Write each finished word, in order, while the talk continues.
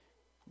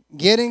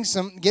getting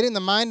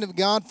the mind of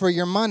God for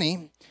your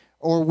money,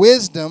 or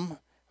wisdom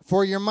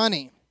for your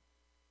money.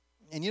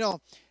 And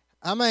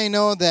how many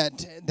know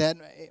that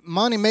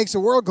money makes the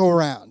world go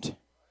around,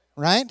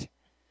 right?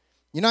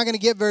 You're not going to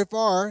get very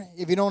far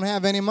if you don't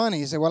have any money.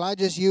 You say, well, I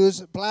just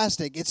use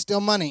plastic. It's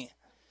still money.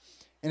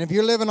 And if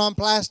you're living on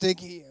plastic,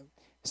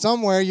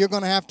 somewhere you're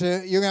going to have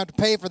to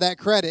pay for that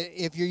credit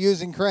if you're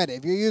using credit.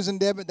 If you're using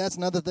debit, that's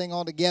another thing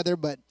altogether.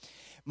 But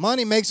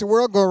money makes the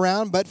world go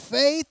around. But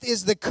faith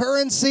is the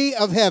currency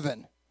of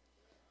heaven.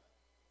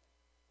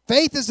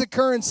 Faith is the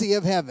currency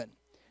of heaven.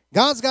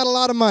 God's got a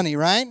lot of money,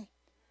 right?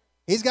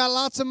 He's got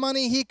lots of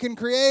money. He can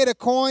create a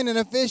coin in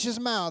a fish's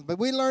mouth. But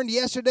we learned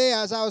yesterday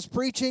as I was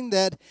preaching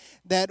that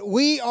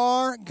we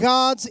are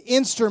God's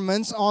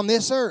instruments on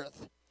this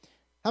earth.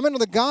 How many know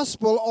the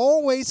gospel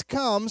always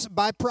comes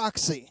by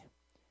proxy?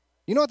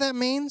 You know what that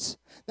means?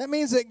 That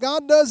means that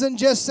God doesn't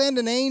just send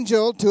an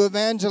angel to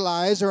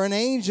evangelize or an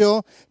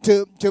angel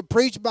to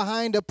preach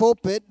behind a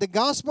pulpit. The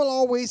gospel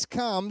always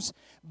comes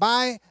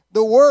by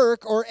the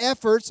work or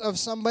efforts of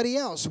somebody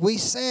else. We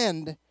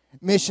send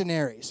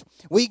missionaries.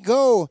 We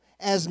go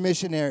as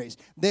missionaries.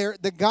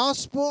 The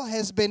gospel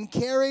has been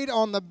carried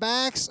on the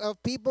backs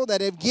of people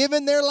that have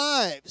given their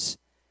lives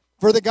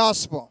for the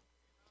gospel.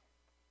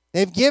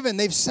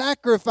 They've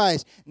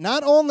sacrificed,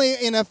 not only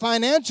in a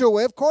financial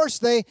way. Of course,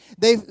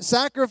 they've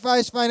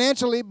sacrificed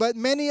financially, but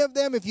many of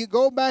them, if you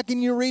go back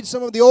and you read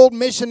some of the old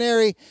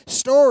missionary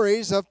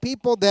stories of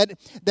people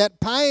that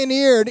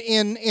pioneered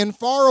in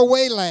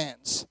faraway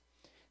lands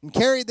and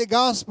carried the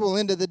gospel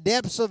into the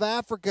depths of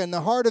Africa and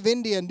the heart of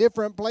India and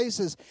different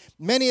places,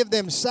 many of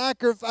them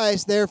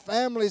sacrificed their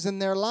families and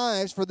their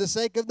lives for the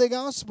sake of the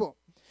gospel.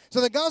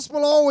 So the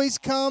gospel always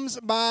comes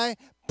by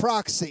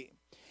proxy.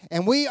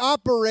 And we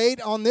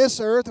operate on this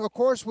earth. Of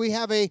course, we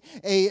have a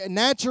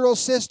natural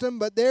system,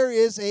 but there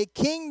is a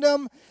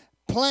kingdom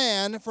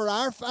plan for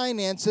our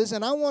finances.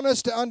 And I want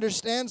us to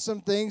understand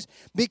some things,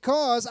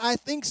 because I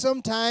think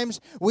sometimes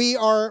we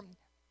are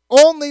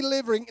only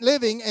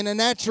living on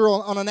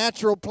a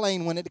natural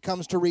plane when it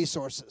comes to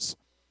resources.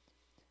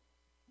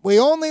 We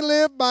only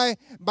live by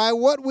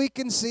what we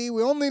can see.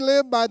 We only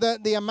live by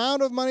the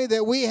amount of money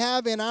that we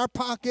have in our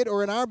pocket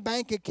or in our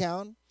bank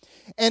account.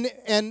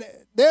 And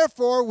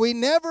therefore, we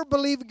never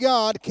believe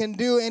God can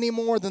do any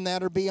more than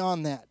that or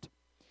beyond that.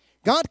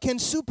 God can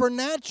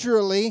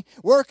supernaturally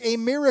work a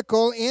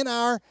miracle in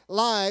our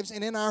lives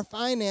and in our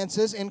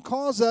finances and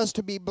cause us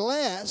to be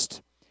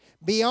blessed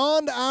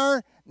beyond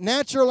our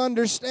natural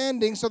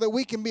understanding, so that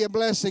we can be a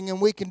blessing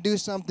and we can do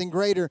something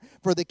greater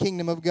for the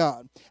kingdom of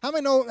God. How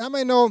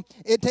many know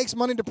it takes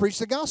money to preach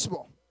the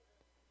gospel?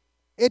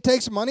 It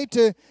takes money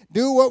to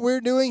do what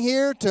we're doing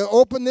here, to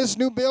open this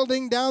new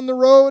building down the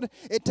road.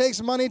 It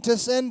takes money to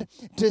send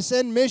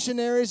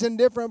missionaries in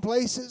different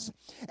places.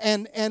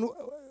 And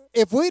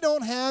if we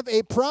don't have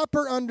a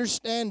proper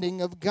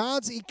understanding of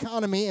God's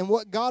economy and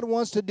what God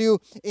wants to do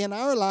in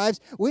our lives,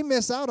 we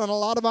miss out on a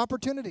lot of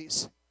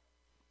opportunities.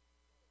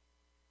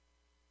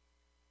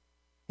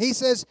 He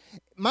says,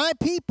 my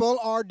people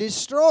are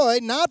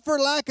destroyed not for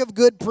lack of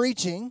good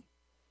preaching,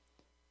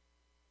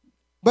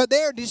 but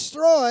they are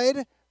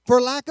destroyed for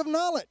lack of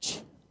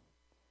knowledge.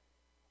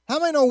 How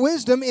many know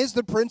wisdom is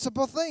the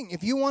principal thing?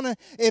 If you want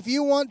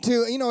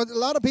to, a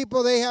lot of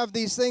people, they have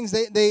these things.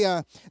 They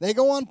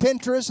go on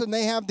Pinterest and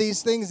they have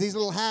these things, these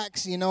little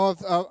hacks, in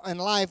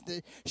life,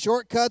 the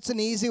shortcuts and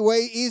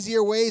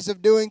easier ways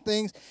of doing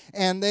things,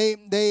 and they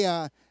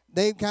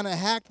kind of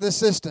hack the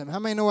system. How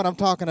many know what I'm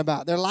talking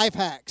about? They're life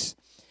hacks.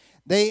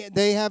 There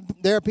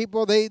are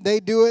people, they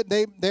do it,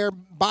 they're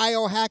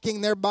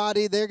biohacking their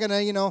body. They're going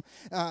to,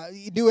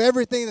 do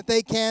everything that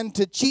they can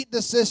to cheat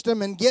the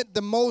system and get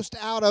the most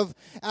out of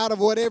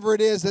whatever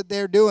it is that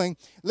they're doing.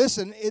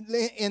 Listen,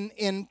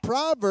 in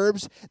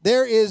Proverbs,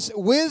 there is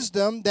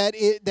wisdom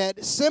that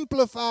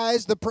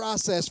simplifies the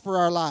process for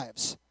our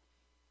lives.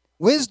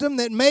 Wisdom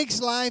that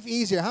makes life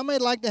easier. How many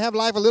would like to have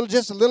life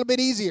just a little bit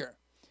easier?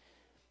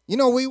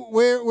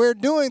 We're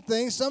doing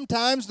things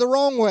sometimes the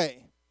wrong way,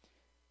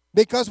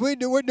 because we're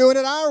doing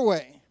it our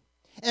way.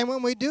 And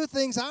when we do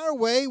things our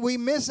way, we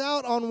miss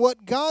out on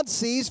what God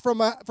sees from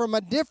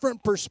a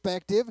different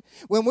perspective.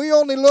 When we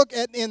only look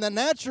at in the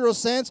natural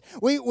sense,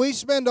 we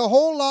spend a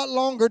whole lot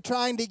longer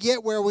trying to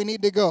get where we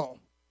need to go.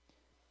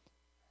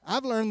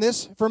 I've learned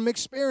this from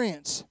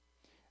experience.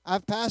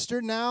 I've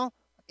pastored now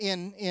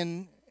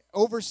in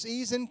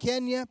overseas in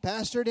Kenya,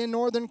 pastored in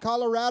northern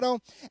Colorado,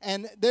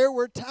 and there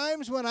were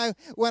times when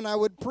I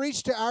would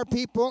preach to our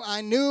people,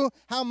 I knew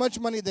how much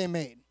money they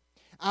made.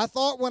 I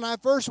thought when I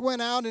first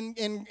went out and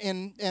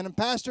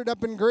pastored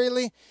up in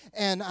Greeley,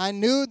 and I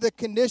knew the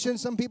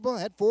conditions. Some people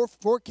had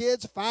four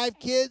kids, 5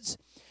 kids.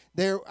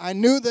 I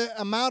knew the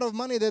amount of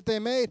money that they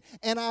made,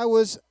 and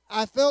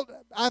I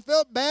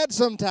felt bad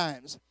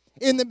sometimes.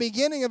 In the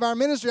beginning of our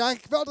ministry, I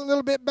felt a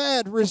little bit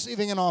bad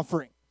receiving an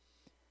offering.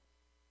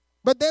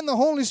 But then the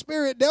Holy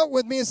Spirit dealt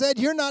with me and said,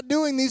 you're not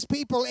doing these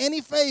people any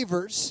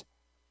favors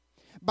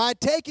by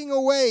taking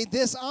away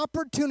this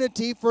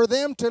opportunity for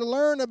them to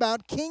learn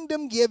about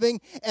kingdom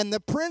giving and the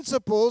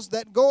principles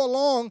that go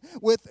along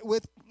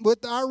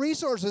with our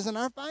resources and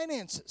our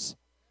finances.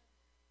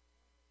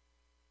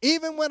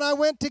 Even when I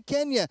went to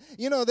Kenya,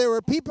 there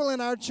were people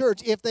in our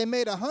church, if they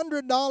made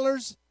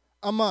 $100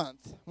 a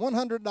month,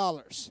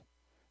 $100,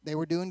 they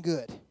were doing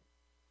good.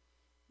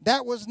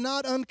 That was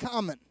not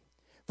uncommon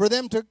for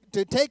them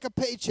to take a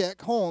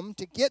paycheck home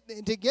to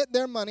get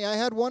their money. I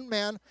had one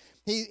man,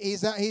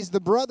 he's the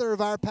brother of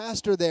our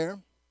pastor there.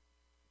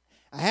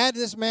 I had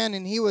this man,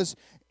 and he was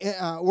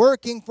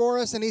working for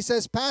us, and he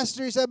says,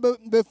 Pastor, he said,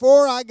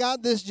 before I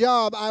got this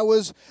job, I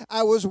was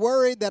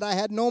worried that I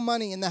had no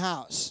money in the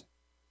house.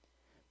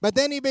 But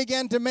then he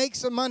began to make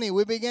some money.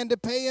 We began to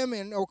pay him,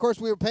 and of course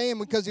we were paying him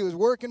because he was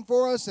working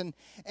for us. And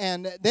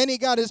then he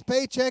got his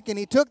paycheck, and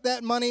he took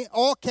that money,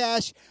 all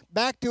cash,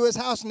 back to his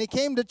house. And he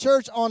came to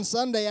church on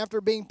Sunday after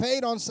being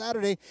paid on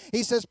Saturday.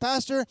 He says,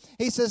 Pastor,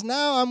 he says,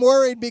 now I'm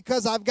worried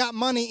because I've got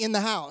money in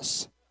the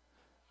house.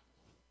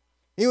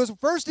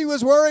 First he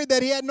was worried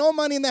that he had no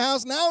money in the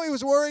house. Now he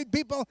was worried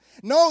people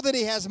know that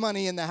he has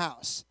money in the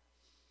house.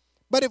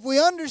 But if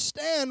we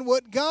understand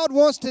what God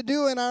wants to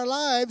do in our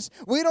lives,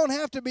 we don't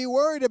have to be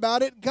worried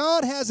about it.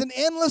 God has an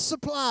endless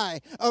supply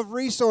of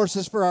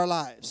resources for our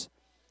lives.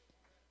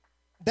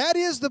 That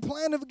is the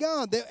plan of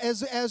God. That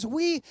as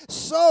we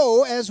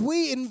sow, as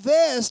we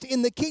invest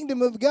in the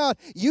kingdom of God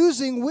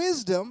using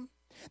wisdom,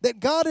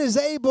 that God is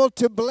able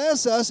to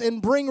bless us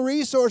and bring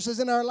resources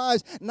in our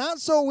lives, not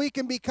so we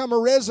can become a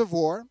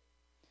reservoir,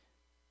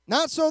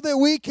 not so that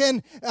we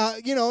can,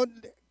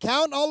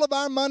 count all of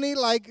our money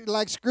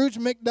like Scrooge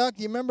McDuck.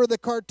 You remember the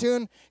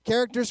cartoon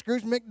character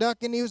Scrooge McDuck,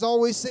 and he was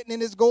always sitting in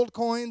his gold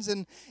coins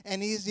and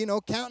he's,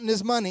 counting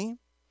his money.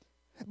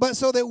 But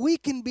so that we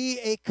can be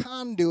a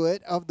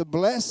conduit of the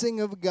blessing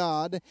of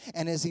God,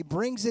 and as he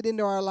brings it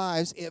into our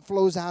lives, it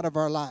flows out of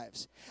our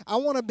lives. I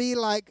want to be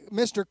like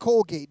Mr.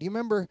 Colgate. Do you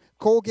remember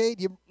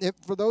Colgate?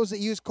 For those that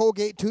use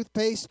Colgate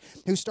toothpaste,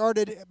 who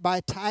started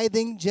by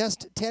tithing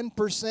just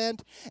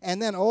 10%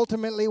 and then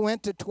ultimately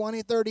went to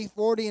 20, 30,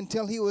 40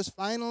 until he was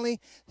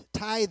finally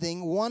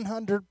tithing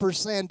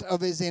 100%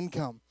 of his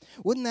income.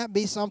 Wouldn't that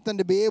be something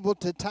to be able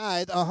to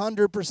tithe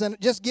 100%?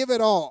 Just give it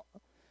all.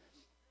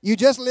 You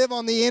just live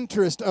on the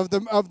interest of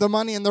the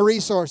money and the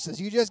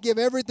resources. You just give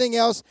everything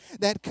else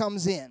that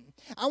comes in.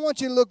 I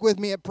want you to look with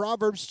me at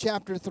Proverbs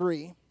chapter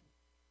 3.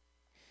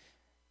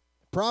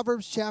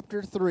 Proverbs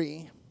chapter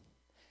 3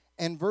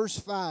 and verse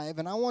 5.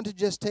 And I want to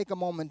just take a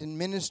moment and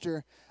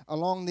minister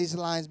along these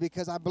lines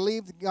because I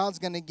believe that God's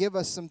going to give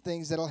us some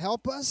things that will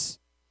help us.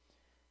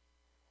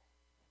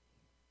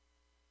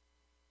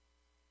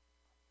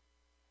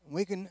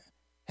 We can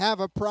have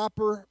a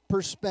proper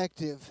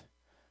perspective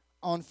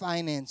on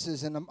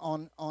finances and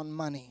on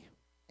money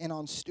and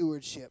on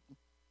stewardship.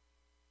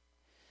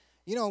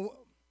 Well,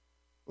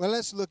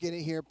 let's look at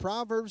it here.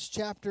 Proverbs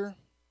chapter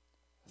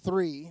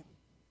 3,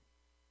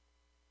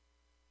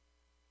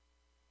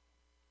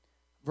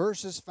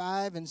 verses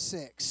 5 and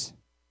 6.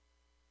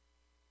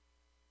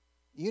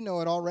 You know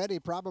it already,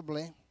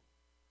 probably.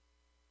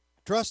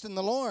 Trust in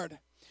the Lord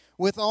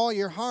with all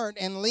your heart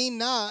and lean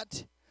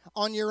not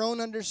on your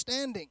own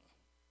understanding.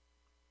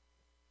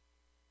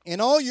 In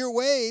all your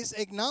ways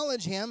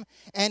acknowledge him,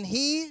 and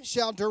he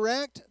shall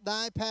direct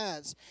thy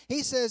paths.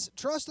 He says,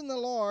 trust in the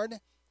Lord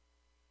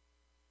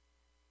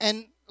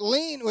and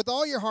lean with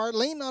all your heart,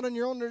 lean not on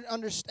your own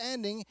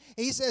understanding.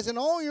 He says, in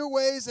all your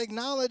ways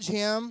acknowledge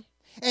him,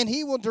 and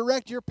he will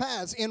direct your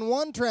paths. In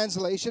one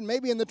translation,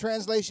 maybe in the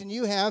translation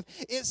you have,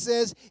 it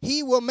says,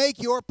 he will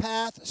make your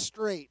path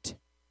straight.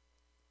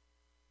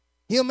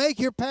 He'll make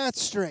your path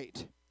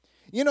straight.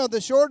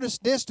 The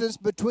shortest distance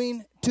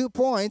between 2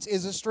 points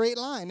is a straight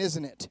line,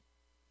 isn't it?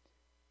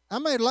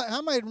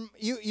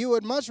 You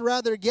would much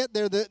rather get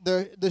there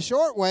the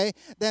short way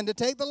than to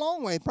take the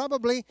long way.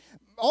 Probably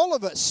all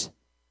of us.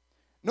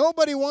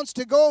 Nobody wants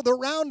to go the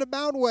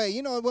roundabout way.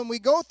 When we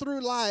go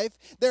through life,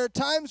 there are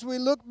times we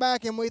look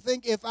back and we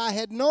think, if I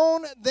had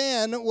known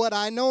then what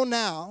I know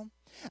now,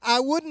 I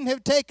wouldn't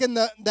have taken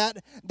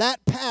that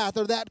path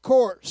or that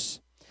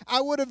course.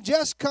 I would have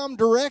just come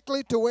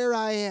directly to where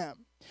I am.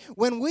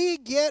 When we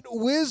get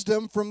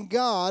wisdom from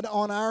God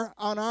on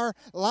our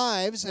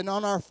lives and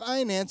on our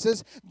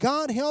finances,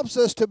 God helps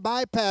us to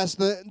bypass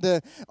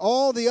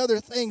all the other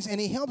things, and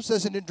he helps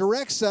us and it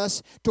directs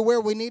us to where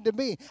we need to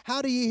be.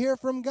 How do you hear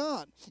from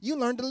God? You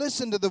learn to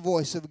listen to the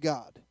voice of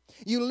God.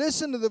 You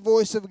listen to the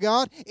voice of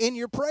God in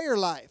your prayer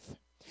life.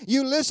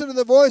 You listen to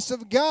the voice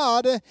of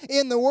God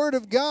in the Word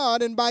of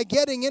God, and by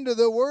getting into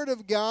the Word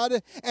of God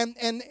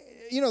and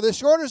the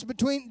shortest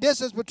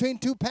distance between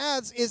 2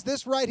 paths is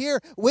this right here,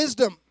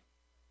 wisdom.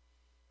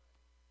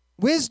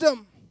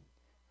 Wisdom.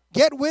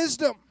 Get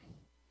wisdom.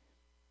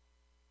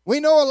 We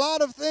know a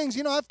lot of things.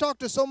 I've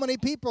talked to so many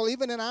people,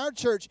 even in our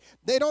church,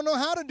 they don't know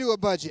how to do a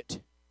budget.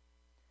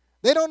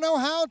 They don't know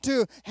how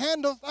to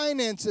handle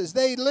finances.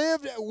 They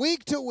lived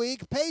week to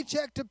week,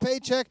 paycheck to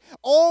paycheck,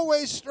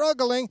 always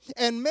struggling,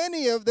 and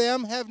many of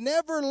them have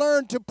never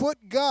learned to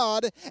put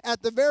God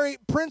at the very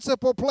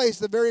principal place,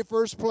 the very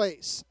first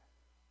place.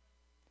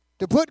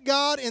 To put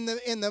God in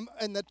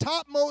the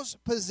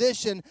topmost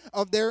position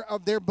of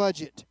their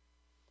budget.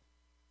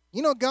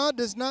 You know, God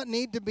does not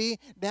need to be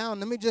down.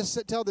 Let me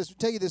just tell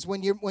you this: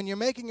 when you're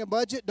making a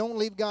budget, don't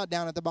leave God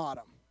down at the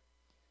bottom.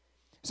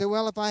 Say,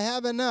 well, if I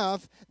have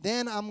enough,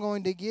 then I'm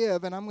going to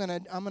give and I'm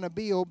going to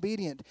be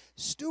obedient.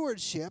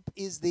 Stewardship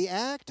is the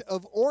act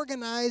of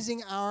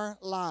organizing our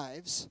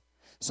lives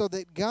so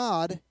that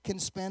God can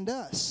spend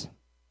us.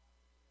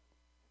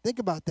 Think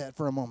about that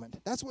for a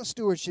moment. That's what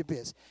stewardship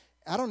is.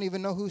 I don't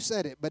even know who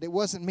said it, but it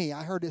wasn't me.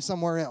 I heard it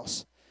somewhere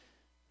else.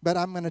 But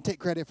I'm going to take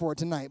credit for it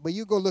tonight. But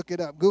you go look it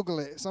up. Google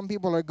it. Some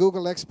people are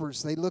Google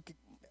experts. They look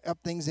up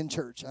things in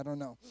church. I don't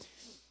know.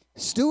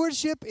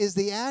 Stewardship is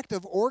the act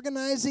of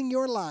organizing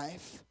your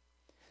life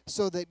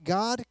so that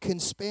God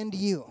can spend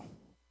you.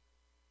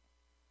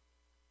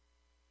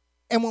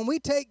 And when we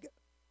take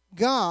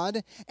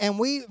God and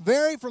we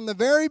from the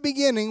very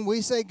beginning,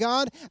 we say,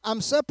 God, I'm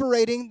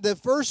separating the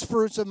first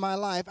fruits of my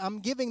life.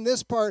 I'm giving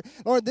this part.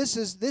 Lord, this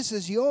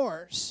is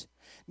yours.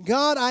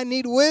 God, I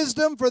need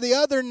wisdom for the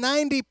other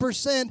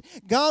 90%.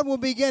 God will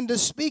begin to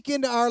speak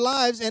into our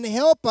lives and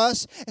help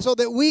us so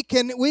that we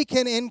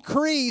can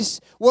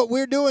increase what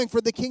we're doing for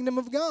the kingdom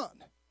of God.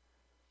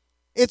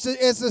 It's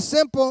a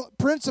simple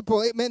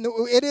principle.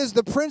 It is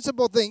the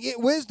principal thing.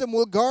 Wisdom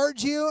will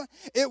guard you.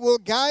 It will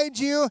guide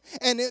you.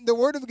 And the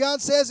Word of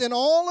God says, in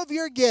all of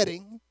your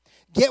getting,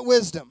 get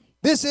wisdom.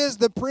 This is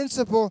the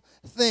principal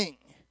thing.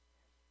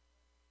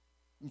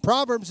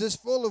 Proverbs is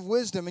full of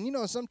wisdom. And you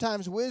know,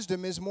 sometimes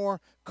wisdom is more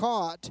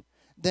caught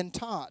than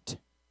taught.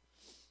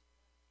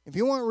 If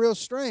you want real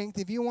strength,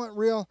 if you want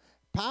real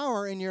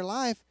power in your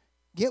life,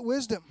 get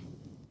wisdom.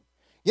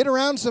 Get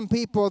around some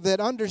people that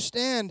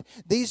understand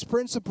these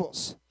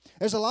principles.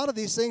 There's a lot of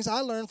these things I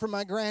learned from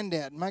my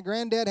granddad. My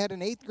granddad had an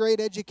 8th grade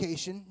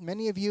education.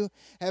 Many of you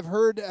have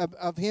heard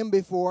of him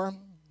before.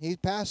 He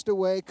passed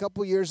away a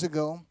couple years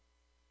ago.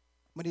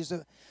 But he's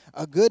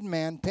a good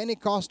man,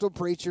 Pentecostal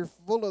preacher,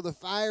 full of the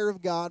fire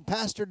of God,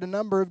 pastored a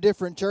number of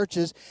different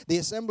churches. The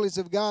Assemblies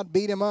of God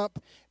beat him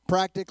up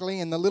practically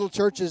in the little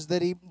churches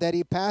that he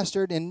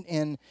pastored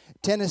in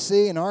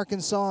Tennessee and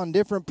Arkansas and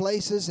different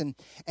places.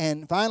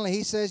 And finally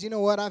he says, you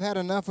know what, I've had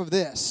enough of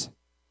this.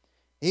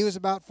 He was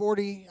about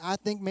 40, I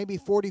think maybe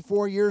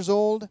 44 years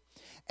old,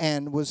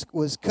 and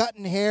was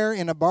cutting hair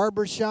in a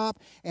barber shop,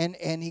 and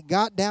he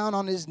got down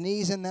on his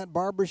knees in that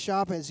barber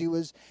shop as he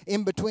was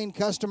in between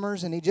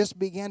customers, and he just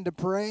began to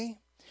pray.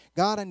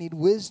 God, I need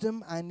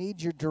wisdom. I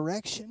need your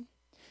direction.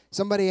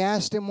 Somebody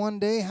asked him one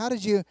day, how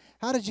did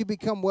you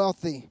become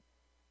wealthy,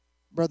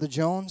 Brother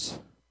Jones?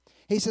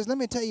 He says, let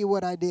me tell you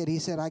what I did. He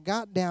said, I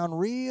got down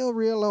real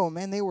low.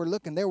 Man, they were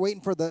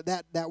waiting for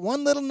that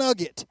one little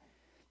nugget.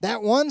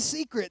 That one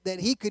secret that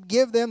he could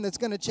give them that's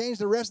going to change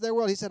the rest of their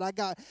world. He said, I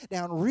got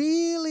down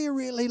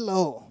really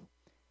low.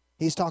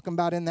 He's talking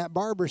about in that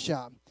barber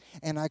shop.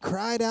 And I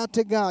cried out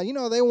to God. You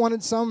know, they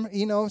wanted some,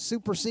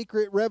 super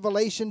secret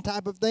revelation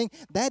type of thing.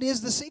 That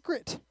is the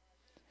secret.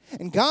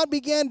 And God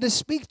began to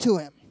speak to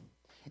him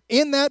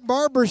in that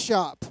barber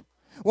shop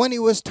when he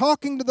was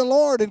talking to the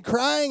Lord and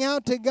crying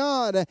out to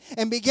God,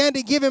 and began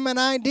to give him an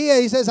idea.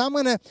 He says, I'm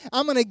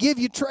gonna give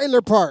you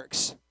trailer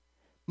parks,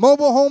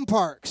 mobile home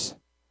parks.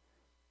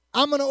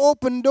 I'm going to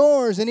open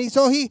doors. And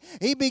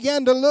he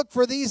began to look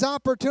for these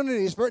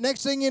opportunities. For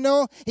next thing you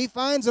know, he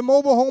finds a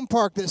mobile home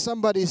park that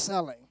somebody's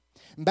selling.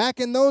 Back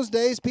in those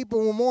days,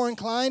 people were more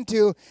inclined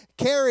to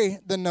carry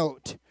the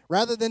note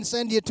rather than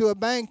send you to a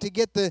bank to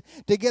get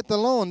the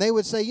loan. They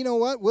would say, you know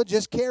what, we'll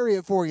just carry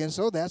it for you. And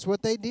so that's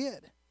what they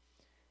did.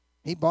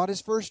 He bought his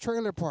first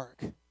trailer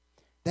park.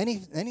 Then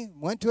he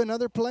went to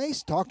another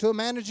place, talked to a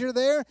manager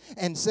there,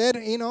 and said,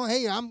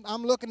 hey,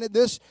 I'm looking at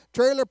this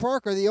trailer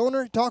park, or the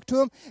owner talked to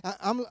him.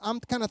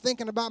 I'm kind of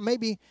thinking about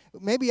maybe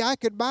I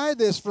could buy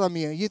this from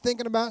you. You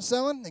thinking about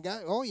selling? The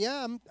guy, oh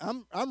yeah,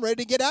 I'm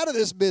ready to get out of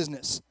this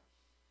business.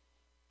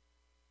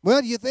 Well,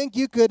 do you think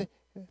you could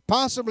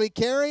possibly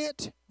carry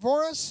it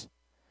for us?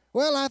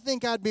 Well, I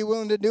think I'd be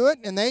willing to do it,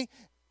 and they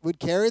would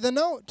carry the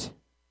note.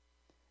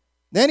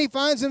 Then he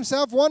finds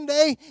himself one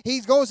day,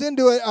 he goes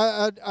into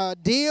a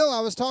deal.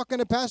 I was talking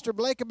to Pastor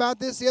Blake about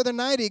this the other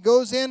night. He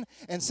goes in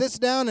and sits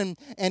down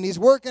and he's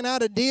working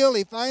out a deal.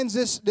 He finds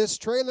this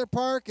trailer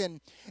park, and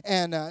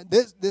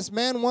this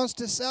man wants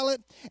to sell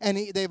it, and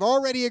they've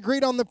already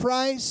agreed on the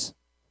price.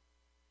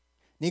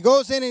 And he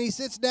goes in and he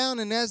sits down,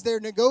 and as they're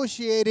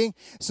negotiating,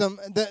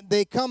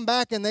 they come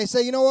back and they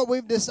say, you know what,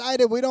 we've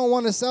decided we don't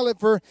want to sell it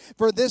for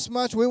this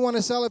much. We want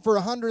to sell it for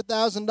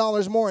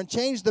 $100,000 more, and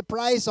change the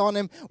price on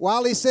him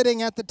while he's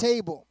sitting at the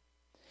table.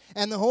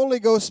 And the Holy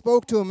Ghost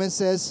spoke to him and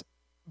says,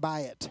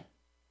 buy it.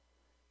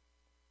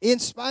 In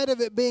spite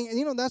of it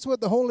being, that's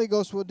what the Holy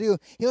Ghost will do.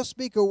 He'll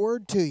speak a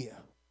word to you.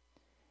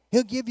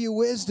 He'll give you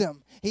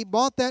wisdom. He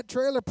bought that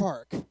trailer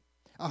park.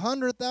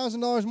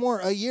 $100,000 more.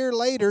 A year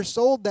later,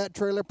 sold that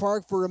trailer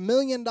park for $1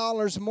 million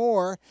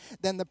more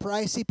than the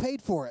price he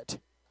paid for it.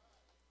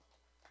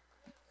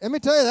 Let me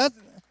tell you,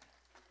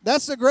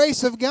 that's the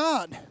grace of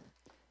God.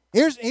 He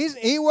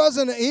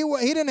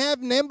didn't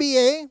have an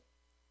MBA,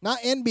 not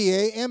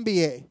NBA,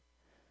 MBA.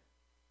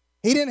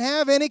 He didn't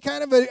have any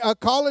kind of a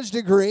college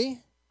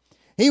degree.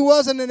 He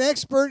wasn't an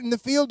expert in the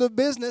field of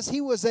business.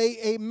 He was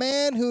a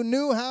man who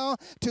knew how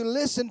to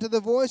listen to the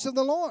voice of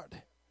the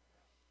Lord.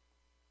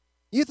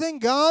 You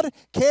think God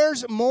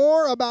cares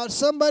more about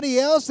somebody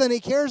else than He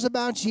cares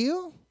about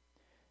you?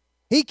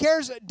 He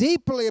cares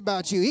deeply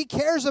about you. He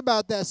cares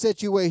about that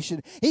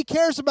situation. He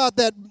cares about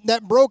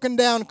that broken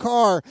down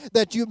car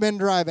that you've been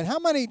driving. How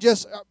many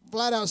just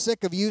flat out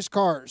sick of used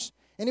cars?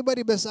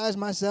 Anybody besides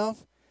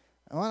myself?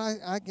 Well,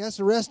 I guess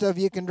the rest of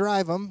you can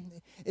drive them.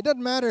 It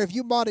doesn't matter if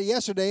you bought it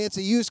yesterday. It's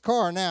a used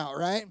car now,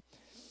 right?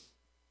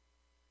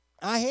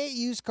 I hate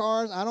used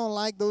cars. I don't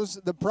like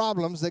the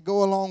problems that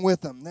go along with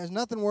them. There's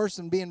nothing worse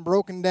than being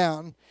broken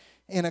down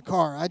in a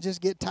car. I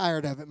just get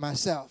tired of it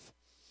myself.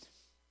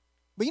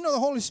 But the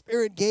Holy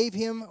Spirit gave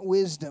him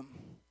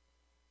wisdom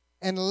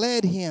and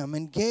led him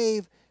and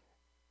gave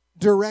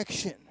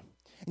direction.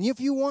 And if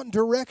you want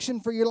direction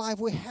for your life,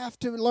 we have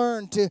to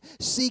learn to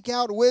seek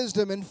out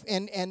wisdom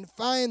and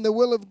find the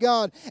will of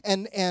God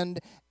and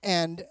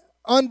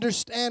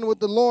understand what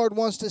the Lord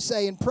wants to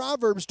say. In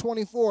Proverbs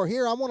 24,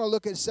 here I want to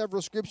look at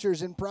several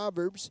scriptures in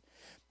Proverbs.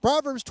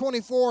 Proverbs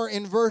 24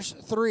 in verse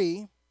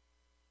 3,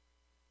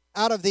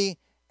 out of the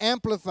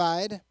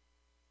Amplified,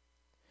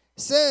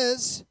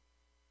 says,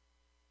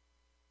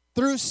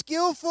 "Through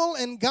skillful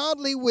and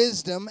godly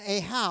wisdom,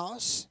 a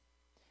house,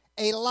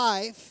 a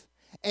life,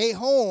 a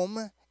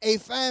home, a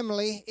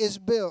family is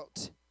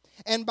built,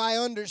 and by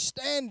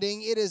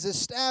understanding it is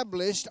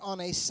established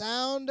on a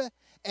sound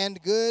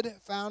and good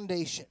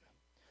foundation."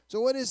 So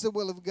what is the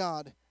will of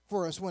God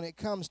for us when it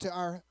comes to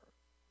our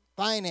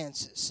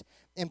finances?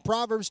 In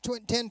Proverbs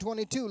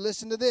 10:22,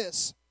 listen to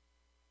this.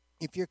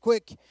 If you're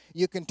quick,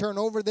 you can turn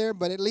over there,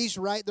 but at least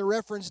write the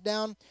reference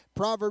down.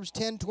 Proverbs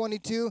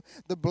 10:22,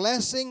 "The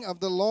blessing of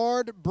the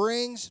Lord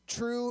brings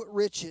true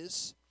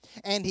riches,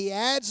 and He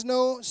adds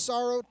no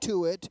sorrow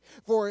to it,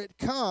 for it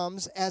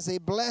comes as a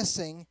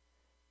blessing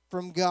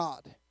from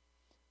God."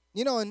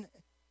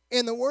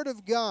 In the Word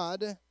of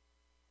God,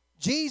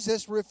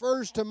 Jesus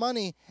refers to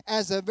money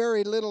as a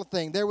very little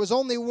thing. There was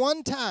only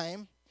one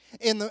time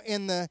in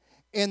the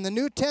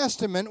New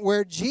Testament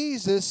where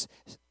Jesus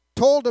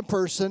told a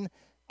person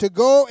to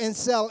go and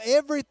sell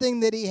everything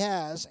that he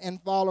has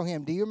and follow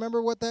Him. Do you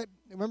remember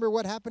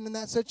what happened in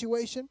that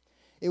situation?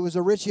 It was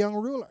a rich young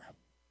ruler.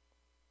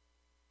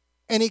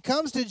 And he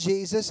comes to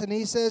Jesus and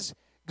he says,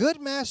 "Good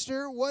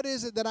master, what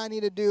is it that I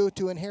need to do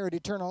to inherit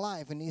eternal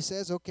life?" And he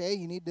says, okay,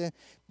 you need to,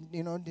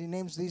 he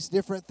names these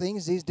different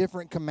things, these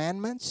different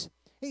commandments.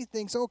 He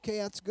thinks, okay,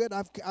 that's good.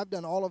 I've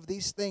done all of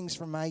these things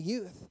from my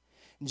youth.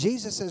 And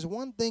Jesus says,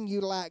 one thing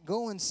you lack,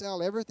 go and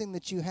sell everything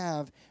that you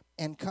have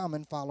and come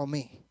and follow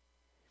me.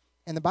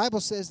 And the Bible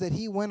says that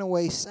he went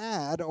away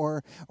sad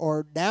or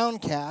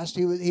downcast.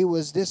 He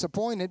was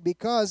disappointed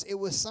because it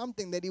was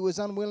something that he was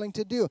unwilling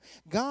to do.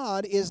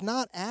 God is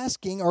not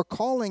asking or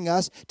calling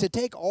us to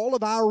take all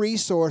of our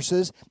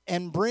resources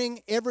and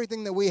bring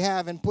everything that we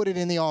have and put it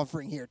in the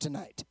offering here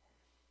tonight,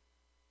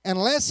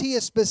 unless He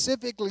has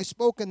specifically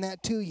spoken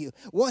that to you.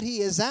 What He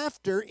is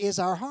after is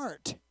our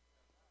heart.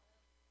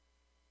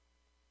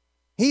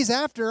 He's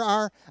after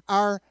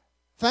our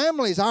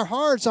families, our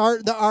hearts,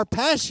 our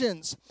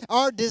passions,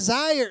 our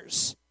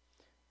desires.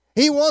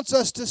 He wants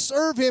us to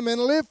serve Him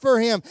and live for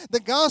Him. The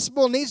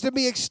gospel needs to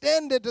be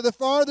extended to the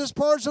farthest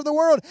parts of the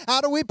world.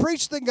 How do we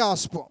preach the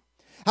gospel?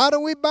 How do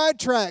we buy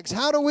tracts?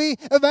 How do we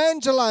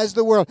evangelize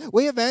the world?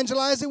 We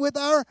evangelize it with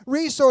our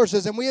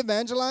resources, and we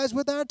evangelize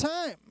with our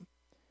time,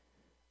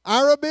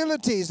 our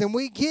abilities, and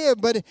we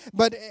give,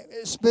 but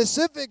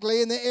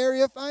specifically in the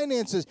area of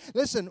finances.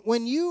 Listen,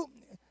 when you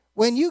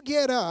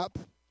get up,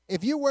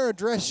 if you wear a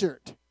dress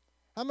shirt,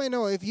 how many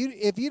know if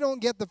you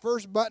don't get the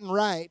first button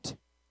right,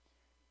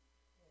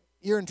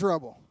 you're in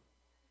trouble?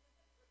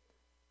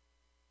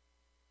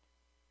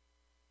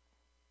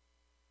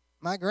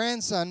 My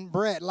grandson,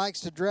 Brett,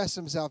 likes to dress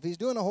himself. He's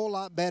doing a whole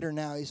lot better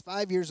now. He's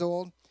 5 years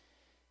old.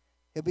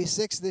 He'll be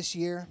 6 this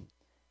year.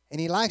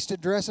 And he likes to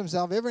dress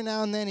himself. Every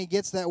now and then he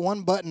gets that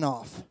one button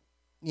off,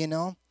 And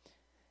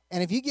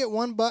if you get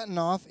one button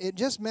off, it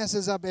just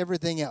messes up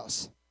everything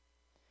else.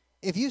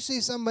 If you see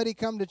somebody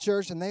come to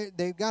church and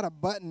they've got a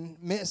button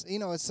miss,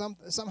 it's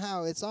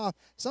somehow it's off,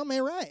 something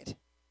ain't right.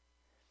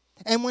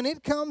 And when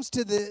it comes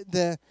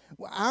to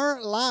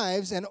our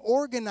lives and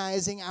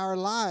organizing our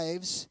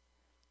lives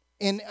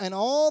in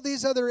all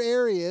these other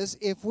areas,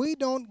 if we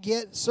don't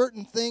get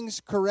certain things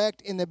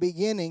correct in the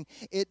beginning,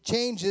 it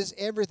changes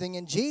everything.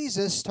 And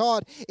Jesus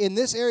taught in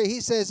this area,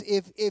 He says,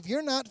 if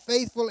you're not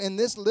faithful in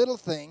this little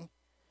thing,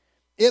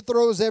 it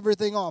throws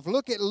everything off.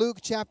 Look at Luke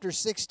chapter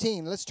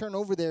 16. Let's turn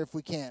over there if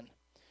we can.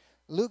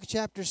 Luke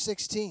chapter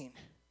 16.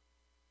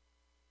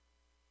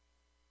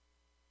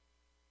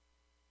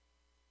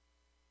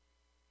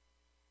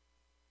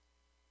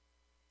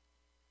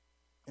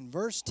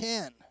 verse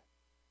 10.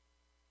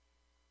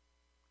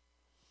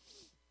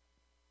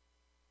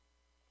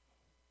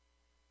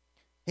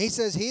 He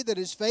says, he that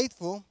is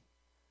faithful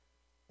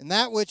in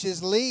that which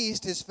is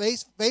least is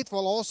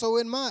faithful also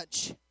in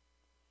much.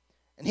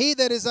 And he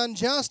that is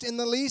unjust in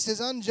the least is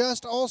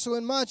unjust also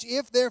in much.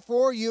 If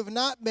therefore you have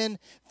not been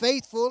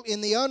faithful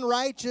in the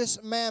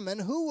unrighteous mammon,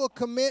 who will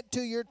commit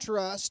to your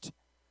trust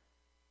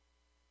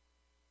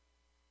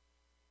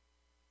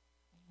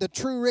the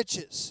true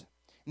riches?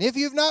 And if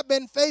you've not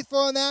been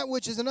faithful in that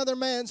which is another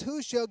man's,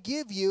 who shall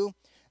give you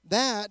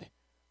that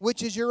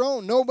which is your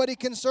own? Nobody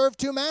can serve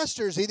two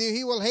masters. Either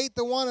he will hate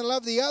the one and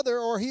love the other,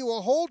 or he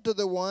will hold to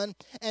the one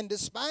and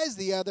despise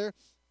the other.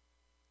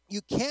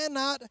 You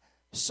cannot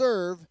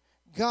serve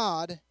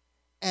God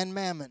and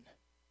mammon.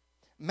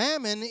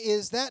 Mammon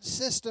is that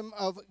system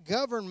of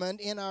government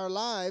in our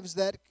lives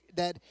that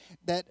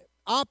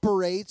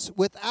operates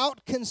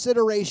without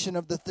consideration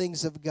of the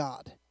things of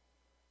God.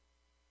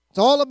 It's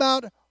all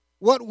about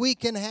what we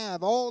can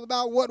have, all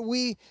about what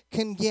we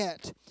can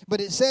get.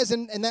 But it says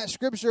in that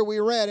scripture we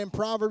read in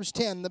Proverbs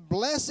 10, the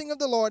blessing of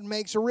the Lord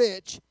makes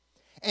rich,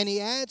 and he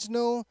adds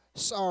no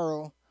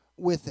sorrow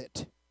with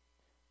it.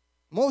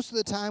 Most of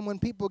the time when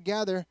people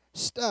gather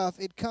stuff,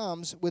 it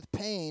comes with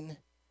pain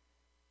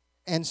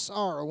and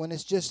sorrow when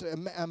it's just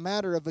a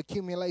matter of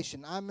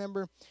accumulation. I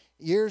remember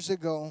years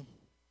ago,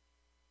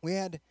 we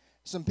had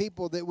some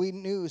people that we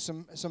knew,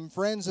 some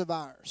friends of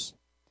ours,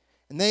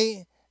 and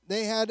they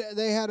had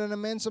an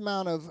immense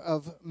amount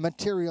of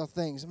material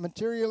things.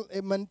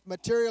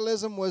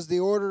 Materialism was the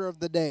order of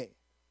the day.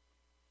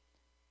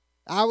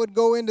 I would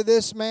go into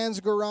this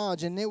man's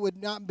garage, and it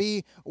would not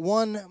be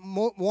one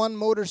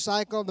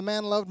motorcycle. The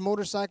man loved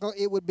motorcycle.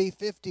 It would be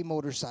 50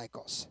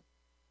 motorcycles.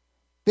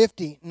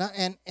 50.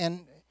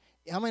 And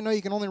how many know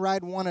you can only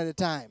ride one at a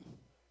time?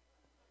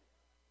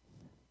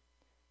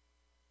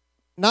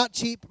 Not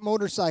cheap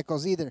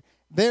motorcycles either.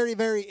 Very,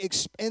 very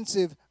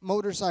expensive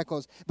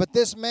motorcycles. But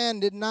this man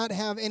did not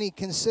have any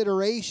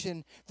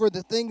consideration for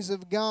the things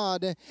of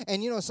God.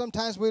 And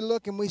sometimes we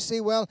look and we see,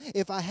 well,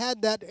 if I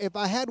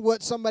had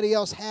what somebody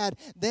else had,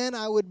 then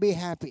I would be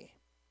happy.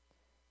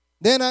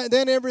 Then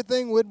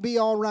everything would be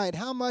all right.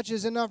 How much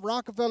is enough?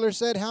 Rockefeller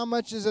said, how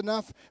much is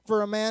enough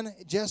for a man?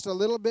 Just a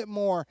little bit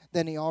more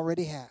than he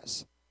already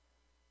has.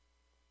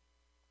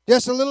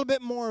 Just a little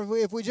bit more,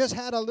 if we just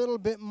had a little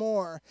bit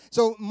more.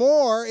 So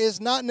more is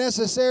not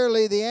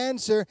necessarily the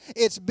answer.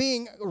 It's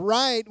being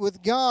right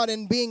with God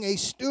and being a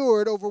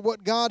steward over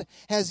what God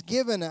has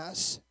given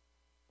us.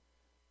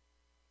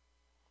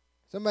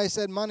 Somebody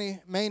said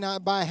money may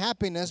not buy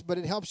happiness, but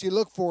it helps you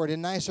look for it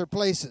in nicer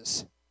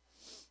places.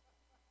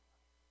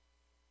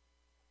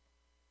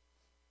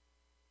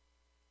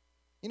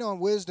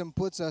 Wisdom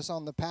puts us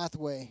on the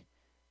pathway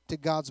to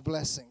God's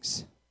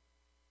blessings.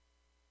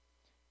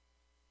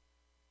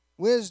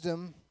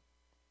 Wisdom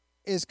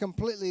is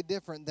completely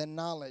different than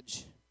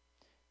knowledge.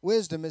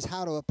 Wisdom is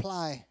how to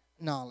apply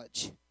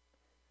knowledge.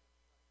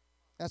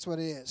 That's what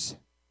it is.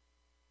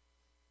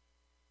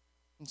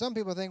 And some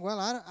people think, well,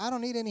 I don't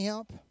need any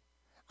help.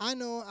 I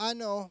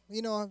know.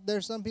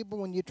 There's some people,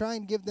 when you try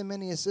and give them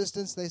any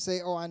assistance, they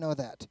say, oh, I know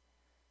that.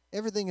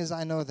 Everything is,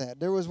 I know that.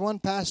 There was one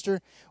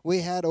pastor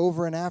we had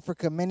over in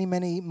Africa many,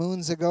 many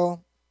moons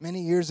ago,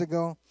 many years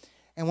ago.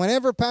 And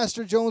whenever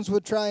Pastor Jones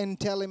would try and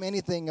tell him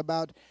anything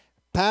about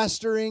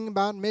pastoring,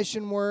 about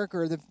mission work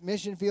or the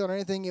mission field or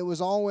anything, it was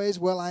always,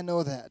 well, I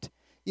know that.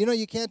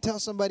 You can't tell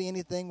somebody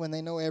anything when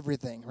they know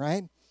everything,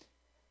 right?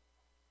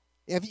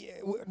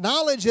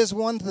 Knowledge is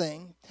one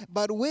thing,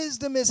 but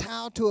wisdom is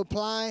how to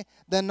apply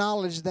the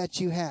knowledge that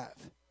you have.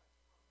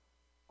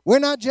 We're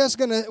not just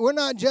going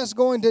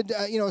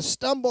to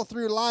stumble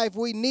through life.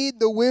 We need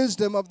the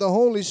wisdom of the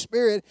Holy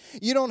Spirit.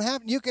 You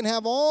can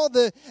have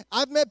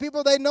I've met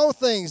people, they know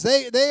things.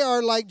 They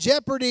are like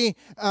Jeopardy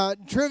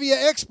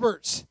trivia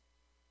experts.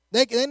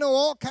 They know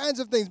all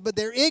kinds of things, but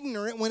they're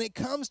ignorant when it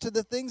comes to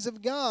the things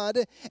of God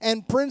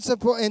and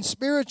principle and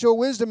spiritual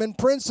wisdom and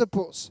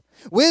principles.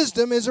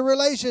 Wisdom is a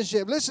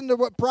relationship. Listen to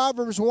what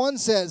Proverbs 1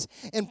 says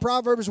in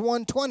Proverbs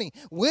 1:20.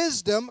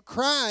 Wisdom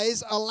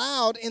cries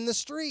aloud in the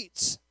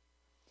streets.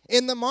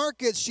 In the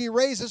markets she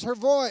raises her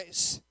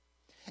voice.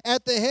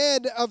 At the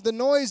head of the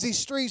noisy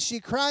streets she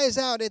cries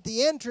out. At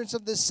the entrance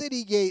of the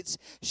city gates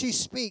she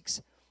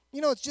speaks.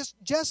 It's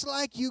just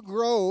like you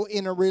grow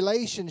in a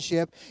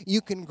relationship,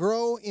 you can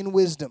grow in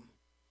wisdom.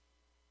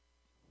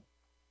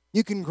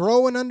 You can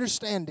grow in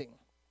understanding.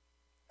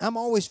 I'm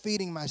always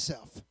feeding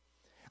myself.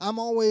 I'm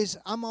always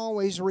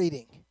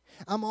reading.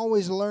 I'm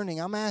always learning.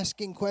 I'm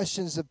asking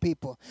questions of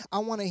people. I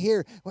want to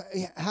hear,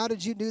 how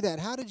did you do that?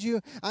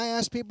 I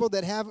ask people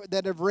that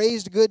have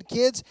raised good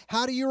kids,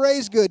 how do you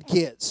raise good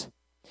kids?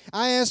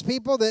 I ask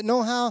people that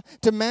know how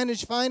to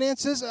manage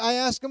finances, I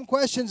ask them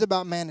questions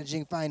about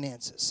managing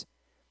finances.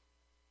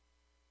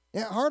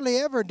 Yeah, hardly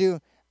ever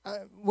do.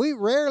 We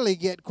rarely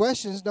get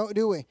questions,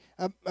 do we,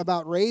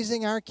 about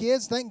raising our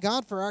kids. Thank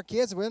God for our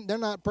kids. They're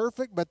not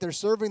perfect, but they're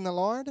serving the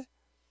Lord.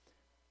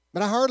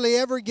 But I hardly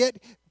ever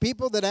get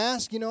people that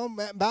ask,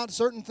 about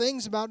certain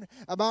things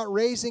about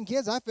raising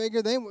kids. I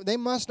figure they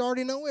must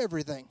already know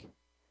everything.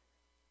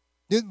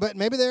 But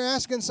maybe they're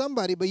asking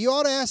somebody. But you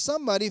ought to ask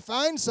somebody,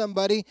 find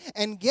somebody,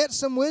 and get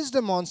some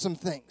wisdom on some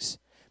things.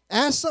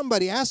 Ask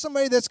somebody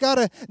that's got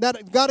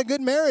a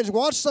good marriage.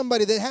 Watch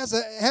somebody that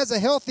has a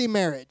healthy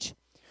marriage.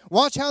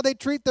 Watch how they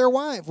treat their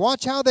wife.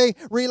 Watch how they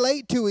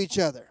relate to each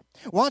other.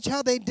 Watch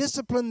how they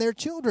discipline their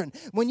children.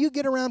 When you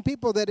get around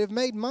people that have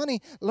made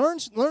money, learn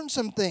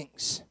some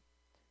things.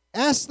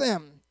 Ask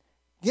them.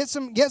 Get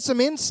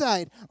some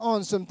insight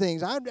on some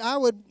things. I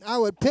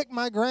would pick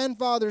my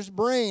grandfather's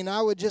brain.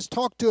 I would just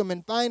talk to him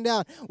and find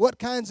out what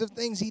kinds of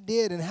things he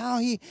did and how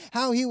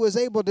he was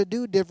able to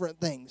do different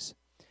things.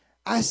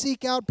 I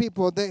seek out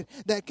people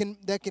that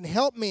can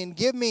help me and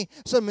give me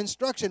some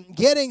instruction,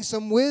 getting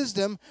some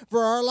wisdom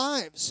for our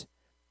lives.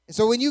 And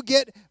so when you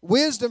get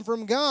wisdom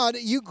from God,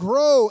 you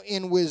grow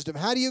in wisdom.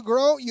 How do you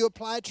grow? You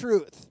apply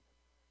truth.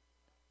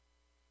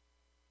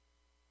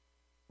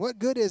 What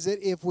good is it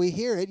if we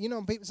hear it?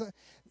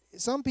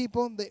 Some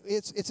people,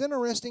 it's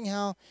interesting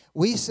how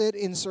we sit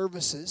in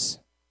services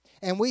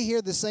and we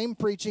hear the same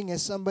preaching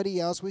as somebody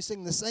else. We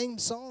sing the same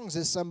songs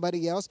as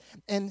somebody else.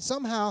 And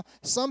somehow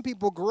some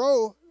people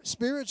grow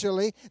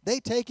spiritually. They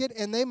take it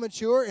and they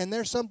mature and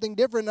there's something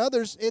different.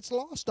 Others, it's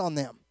lost on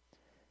them.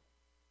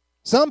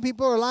 Some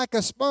people are like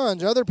a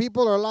sponge. Other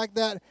people are like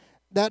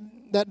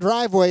that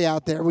driveway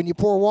out there when you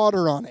pour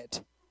water on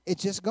it.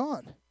 It's just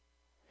gone.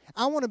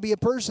 I want to be a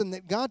person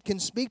that God can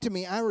speak to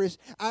me.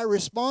 I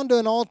respond to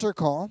an altar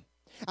call.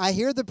 I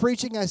hear the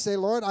preaching. I say,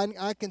 Lord,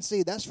 I can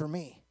see that's for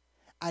me.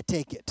 I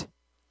take it.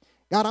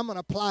 God, I'm going to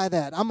apply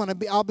that.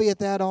 I'll be at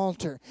that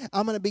altar.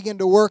 I'm going to begin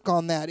to work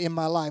on that in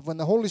my life. When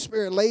the Holy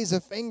Spirit lays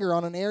a finger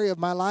on an area of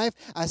my life,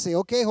 I say,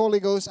 okay, Holy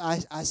Ghost,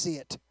 I see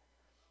it.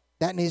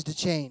 That needs to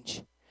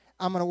change.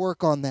 I'm going to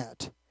work on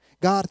that.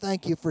 God,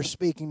 thank you for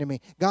speaking to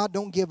me. God,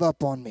 don't give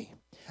up on me.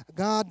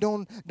 God,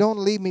 don't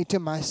leave me to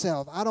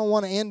myself. I don't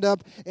want to end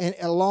up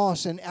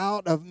lost and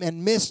out of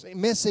and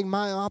missing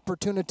my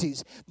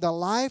opportunities. The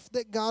life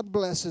that God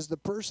blesses, the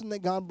person that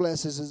God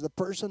blesses is the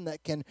person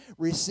that can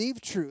receive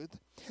truth.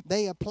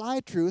 They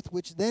apply truth,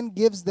 which then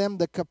gives them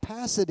the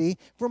capacity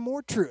for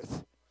more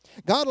truth.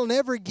 God will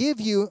never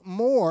give you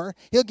more.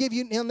 He'll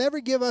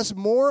never give us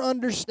more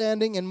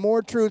understanding and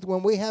more truth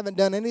when we haven't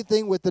done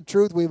anything with the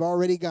truth we've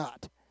already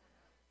got.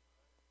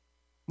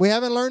 We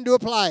haven't learned to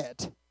apply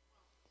it.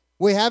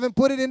 We haven't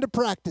put it into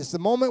practice. The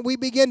moment we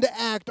begin to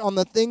act on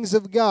the things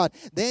of God,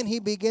 then He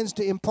begins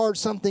to impart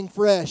something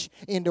fresh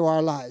into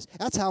our lives.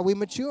 That's how we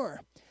mature.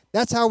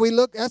 That's how we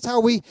look. That's how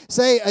we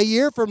say a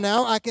year from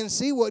now, I can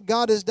see what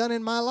God has done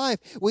in my life.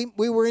 We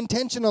were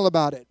intentional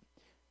about it.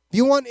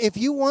 If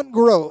you want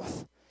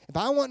growth, if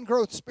I want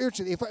growth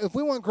spiritually, if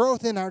we want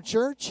growth in our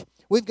church,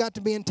 we've got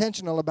to be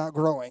intentional about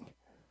growing.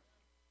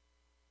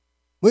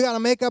 We got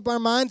to make up our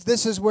minds.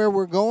 This is where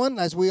we're going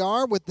as we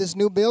are with this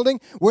new building.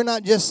 We're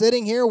not just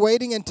sitting here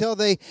waiting until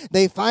they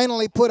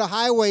finally put a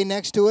highway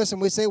next to us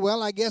and we say,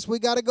 well, I guess we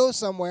got to go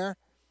somewhere.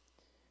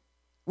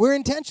 We're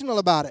intentional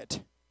about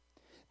it.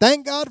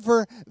 Thank God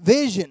for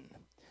vision.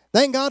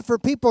 Thank God for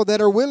people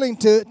that are willing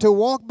to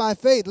walk by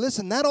faith.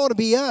 Listen, that ought to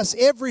be us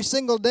every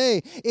single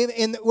day,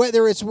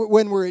 whether it's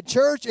when we're at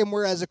church and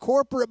we're as a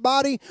corporate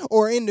body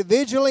or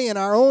individually in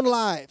our own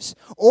lives,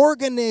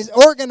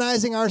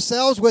 organizing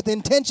ourselves with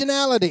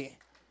intentionality.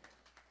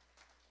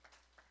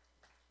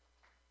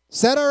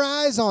 Set our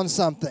eyes on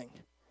something.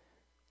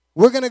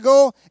 We're going to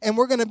go and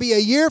we're going to be a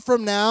year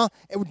from now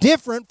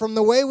different from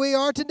the way we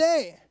are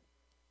today.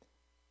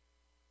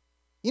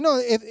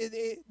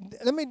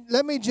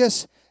 Let me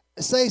just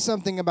say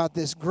something about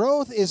this.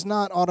 Growth is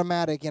not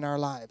automatic in our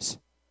lives.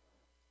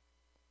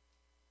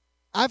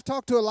 I've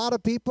talked to a lot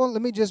of people.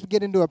 Let me just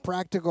get into a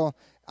practical.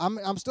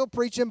 I'm still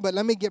preaching, but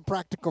let me get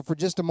practical for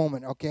just a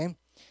moment, okay?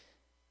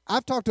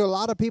 I've talked to a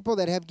lot of people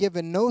that have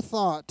given no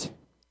thought.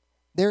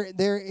 They're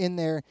in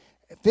their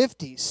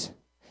 50s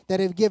that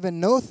have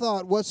given no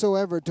thought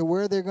whatsoever to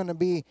where they're going to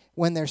be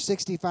when they're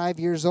 65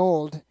 years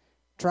old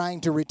trying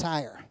to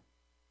retire.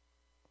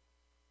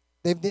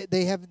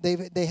 They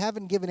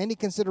haven't given any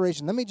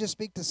consideration. Let me just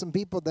speak to some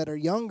people that are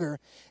younger,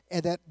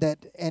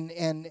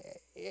 and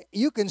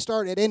you can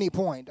start at any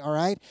point, all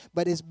right?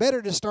 But it's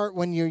better to start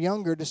when you're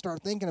younger to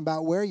start thinking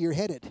about where you're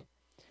headed.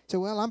 So,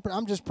 well,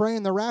 I'm just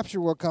praying the rapture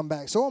will come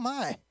back. So am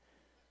I.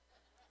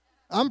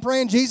 I'm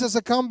praying Jesus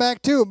will come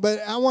back too,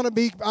 but I want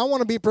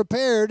to be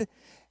prepared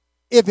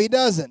if He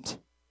doesn't.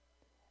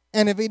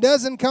 And if He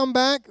doesn't come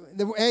back,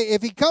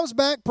 if He comes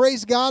back,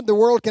 praise God, the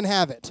world can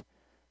have it.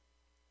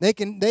 They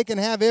can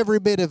have every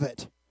bit of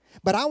it.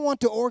 But I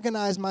want to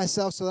organize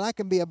myself so that I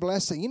can be a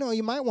blessing.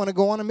 You might want to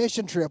go on a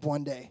mission trip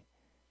one day.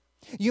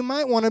 You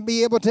might want to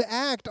be able to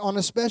act on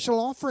a special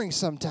offering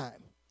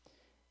sometime.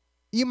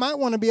 You might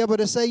want to be able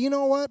to say, you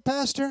know what,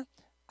 Pastor?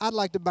 I'd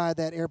like to buy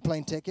that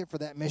airplane ticket for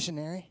that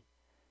missionary.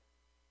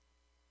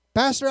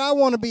 Pastor, I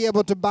want to be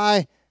able to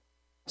buy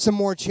some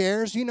more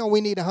chairs.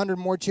 We need 100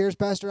 more chairs,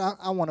 Pastor.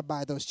 I want to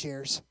buy those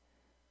chairs.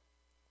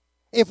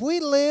 If we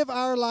live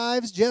our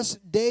lives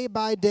just day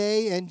by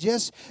day and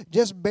just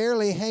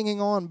barely hanging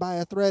on by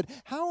a thread,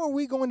 how are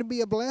we going to be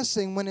a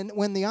blessing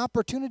when the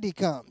opportunity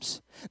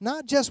comes?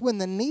 Not just when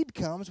the need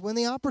comes, when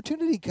the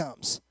opportunity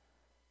comes.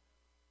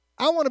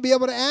 I want to be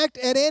able to act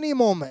at any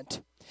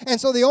moment. And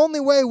so the only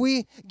way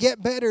we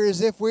get better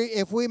is if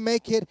we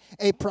make it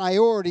a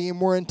priority and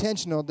we're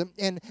intentional.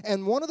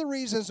 And one of the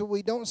reasons that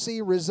we don't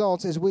see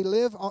results is we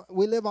live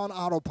on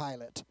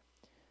autopilot.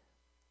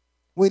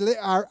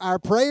 Our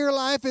prayer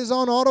life is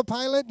on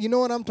autopilot. You know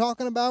what I'm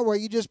talking about, where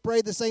you just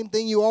pray the same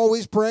thing you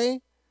always pray?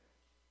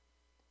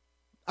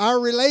 Our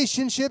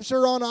relationships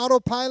are on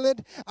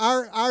autopilot.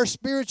 Our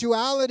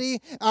spirituality,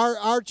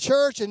 our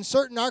church, and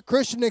our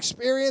Christian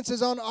experience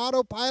is on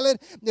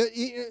autopilot.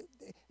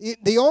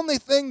 The only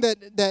thing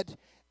that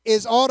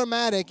is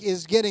automatic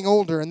is getting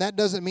older, and that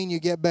doesn't mean you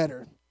get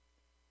better.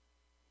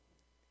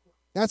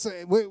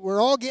 We're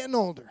all getting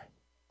older.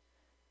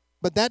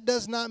 But that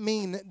does not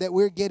mean that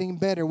we're getting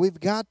better. We've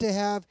got to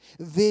have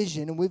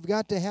vision, and we've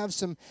got to have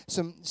some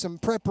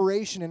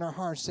preparation in our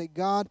hearts. Say,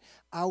 God,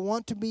 I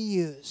want to be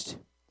used.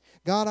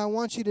 God, I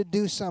want you to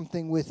do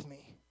something with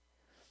me.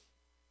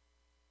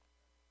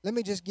 Let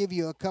me just give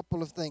you a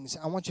couple of things.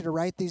 I want you to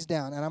write these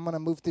down, and I'm going to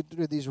move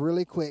through these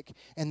really quick,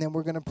 and then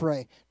we're going to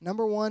pray.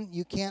 Number one,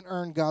 you can't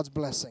earn God's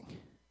blessing.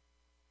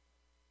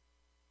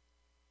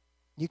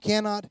 You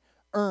cannot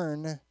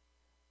earn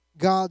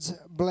God's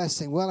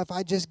blessing. Well, if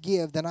I just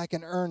give, then I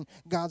can earn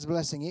God's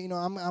blessing. You know,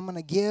 I'm going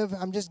to give.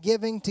 I'm just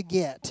giving to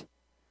get.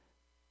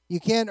 You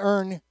can't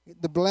earn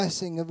the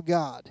blessing of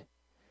God.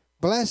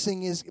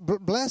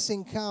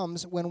 Blessing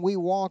comes when we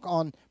walk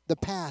on the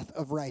path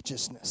of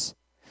righteousness,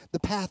 the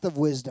path of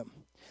wisdom.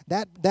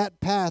 That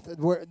path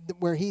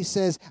where he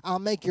says, I'll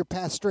make your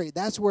path straight.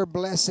 That's where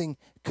blessing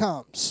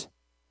comes.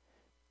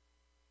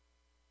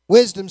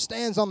 Wisdom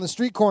stands on the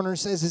street corner and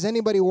says, is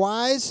anybody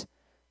wise?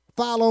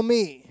 Follow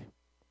me.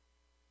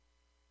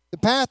 The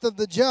path of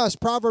the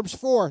just, Proverbs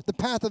 4, the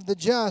path of the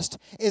just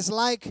is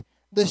like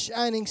the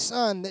shining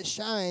sun that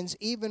shines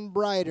even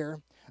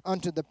brighter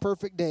unto the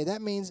perfect day.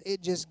 That means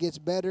it just gets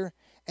better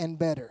and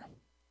better.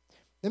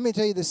 Let me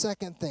tell you the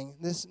second thing.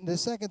 The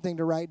second thing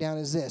to write down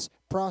is this: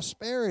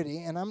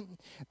 prosperity. And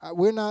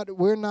we're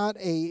not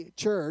a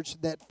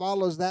church that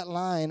follows that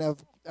line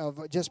of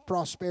just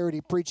prosperity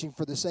preaching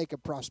for the sake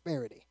of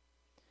prosperity.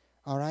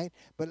 All right?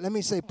 But let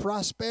me say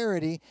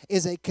prosperity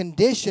is a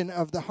condition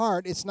of the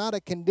heart. It's not a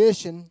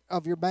condition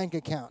of your bank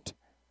account.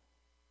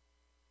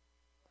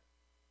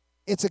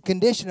 It's a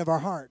condition of our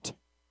heart.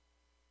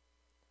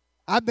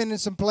 I've been in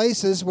some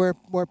places where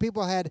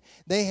people had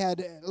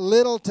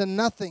little to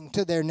nothing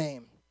to their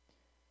name.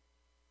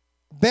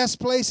 Best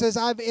places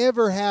I've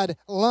ever had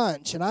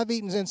lunch, and I've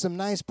eaten in some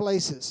nice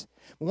places.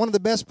 One of the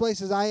best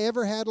places I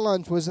ever had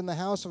lunch was in the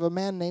house of a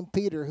man named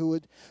Peter who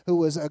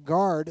was a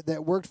guard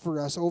that worked for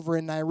us over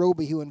in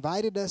Nairobi, who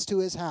invited us to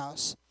his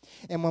house.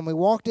 And when we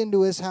walked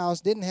into his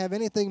house, didn't have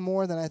anything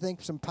more than I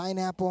think some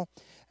pineapple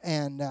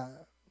and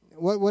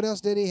what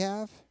else did he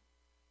have?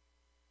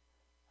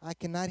 I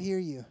cannot hear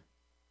you.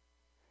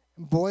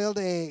 Boiled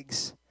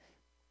eggs.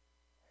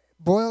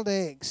 Boiled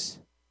eggs.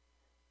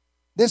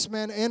 This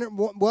man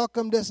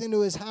welcomed us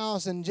into his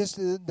house, and just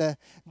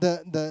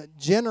the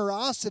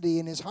generosity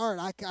in his heart.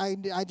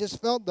 I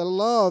just felt the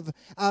love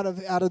out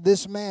of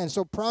this man.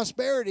 So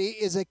prosperity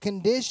is a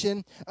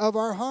condition of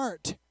our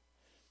heart.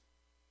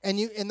 And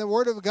the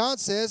Word of God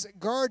says,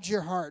 guard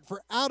your heart,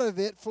 for out of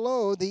it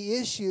flow the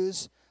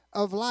issues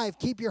of life.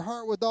 Keep your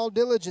heart with all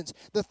diligence.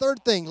 The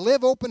third thing,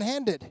 live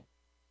open-handed.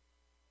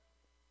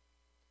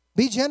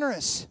 Be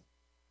generous.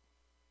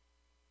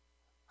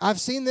 I've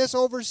seen this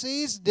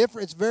overseas.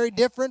 It's very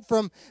different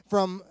from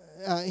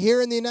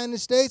here in the United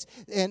States,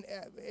 and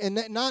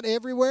not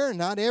everywhere,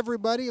 not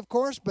everybody, of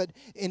course, but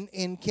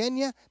in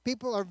Kenya,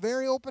 people are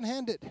very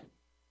open-handed.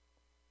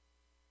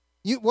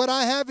 What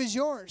I have is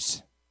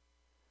yours.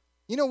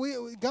 You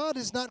know, God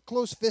is not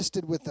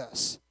close-fisted with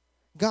us.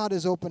 God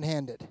is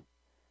open-handed.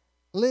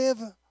 Live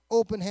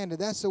open-handed.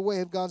 That's the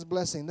way of God's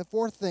blessing. The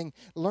fourth thing,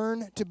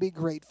 learn to be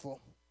grateful.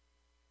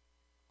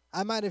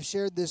 I might have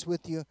shared this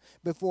with you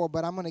before,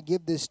 but I'm going to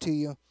give this to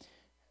you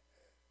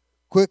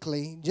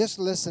quickly. Just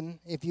listen.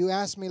 If you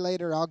ask me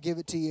later, I'll give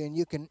it to you, and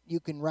you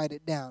can write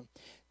it down.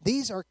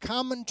 These are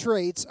common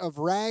traits of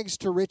rags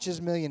to riches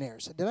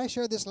millionaires. Did I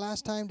share this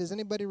last time? Does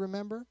anybody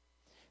remember?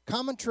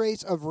 Common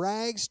traits of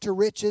rags to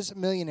riches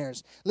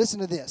millionaires.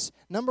 Listen to this.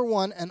 Number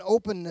one, an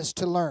openness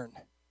to learn.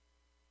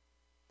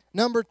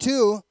 Number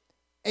two,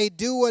 a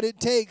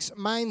do-what-it-takes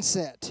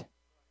mindset.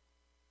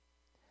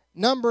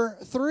 Number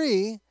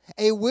three,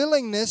 a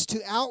willingness to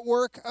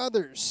outwork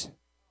others.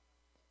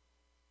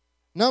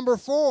 Number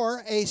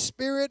four, a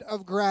spirit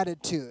of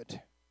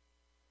gratitude.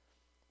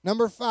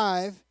 Number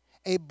five,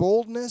 a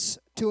boldness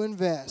to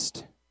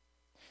invest.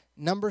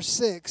 Number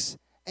six,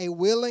 a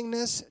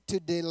willingness to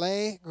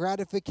delay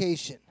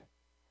gratification.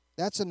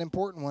 That's an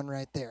important one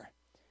right there.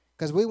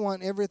 Because we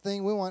want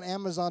everything, we want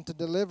Amazon to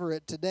deliver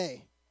it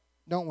today,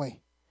 don't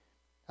we?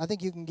 I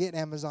think you can get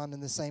Amazon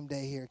in the same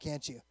day here,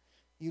 can't you?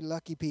 You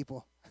lucky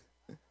people.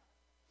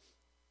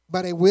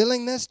 but a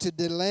willingness to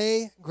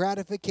delay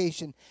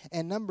gratification.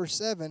 And number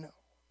 7,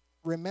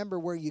 remember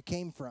where you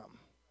came from.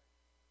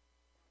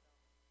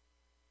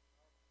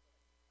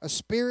 A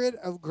spirit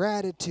of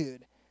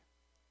gratitude.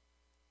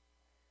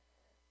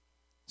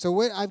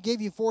 So I've gave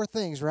you 4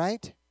 things,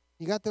 right?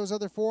 You got those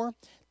other 4?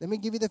 Let me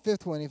give you the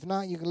 5th one. If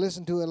not, you can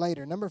listen to it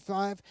later. Number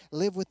 5,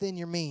 live within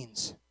your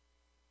means.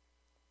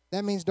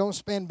 That means don't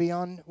spend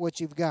beyond what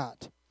you've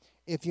got.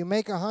 If you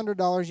make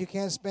 $100, you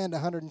can't spend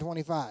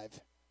 $125.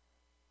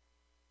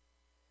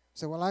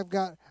 So, well, I've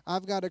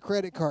got a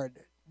credit card.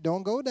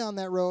 Don't go down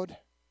that road.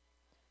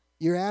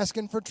 You're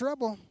asking for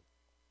trouble.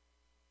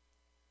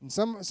 And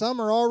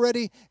some are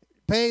already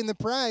paying the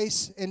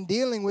price and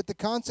dealing with the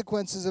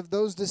consequences of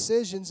those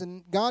decisions,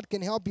 and God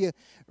can help you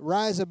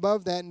rise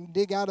above that and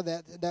dig out of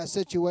that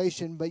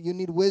situation, but you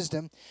need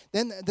wisdom.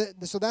 Then,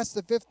 so that's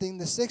the 5th thing.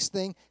 The 6th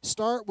thing,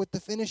 start with the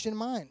finish in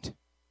mind.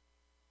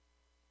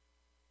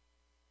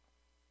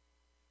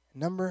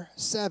 Number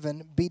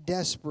 7, be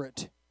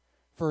desperate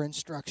for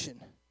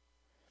instruction.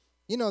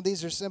 You know,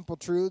 these are simple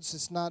truths.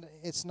 It's not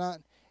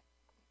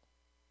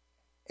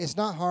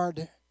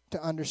hard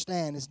to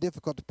understand. It's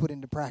difficult to put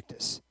into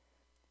practice.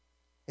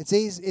 It's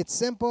easy. It's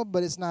simple,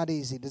 but it's not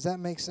easy. Does that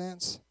make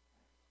sense?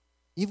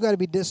 You've got to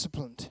be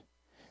disciplined.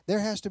 There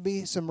has to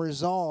be some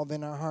resolve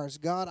in our hearts.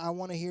 God, I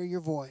want to hear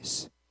your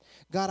voice.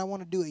 God, I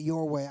want to do it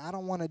your way. I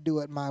don't want to do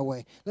it my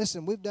way.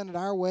 Listen, we've done it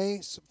our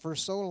way for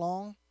so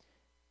long,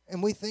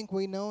 and we think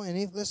we know. And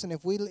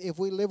if we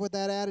live with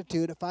that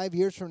attitude, 5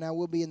 years from now,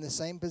 we'll be in the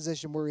same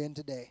position we're in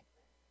today.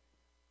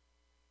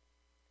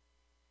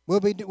 We'll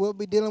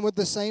be dealing with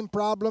the same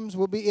problems.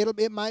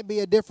 It might be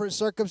a different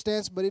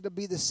circumstance, but it'll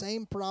be the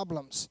same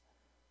problems.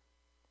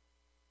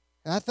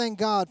 And I thank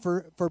God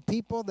for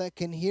people that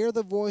can hear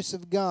the voice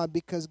of God,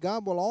 because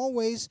God will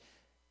always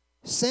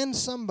send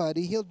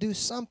somebody. He'll do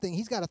something.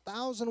 He's got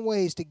 1,000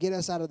 ways to get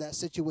us out of that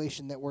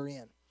situation that we're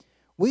in.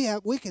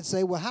 We can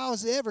say, well, how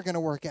is it ever going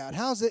to work out?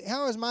 How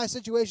is my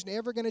situation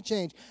ever going to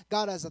change?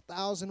 God has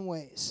 1,000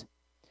 ways.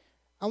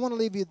 I want to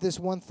leave you with this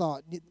one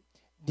thought.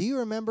 Do you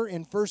remember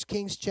in 1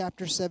 Kings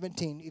chapter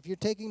 17? If you're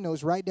taking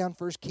notes, write down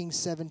 1 Kings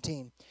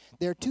 17.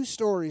 There are 2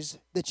 stories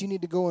that you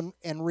need to go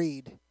and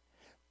read.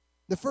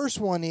 The first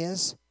one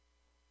is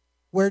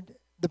where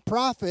the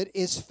prophet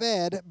is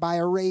fed by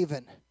a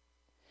raven.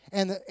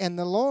 And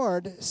the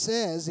Lord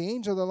says, the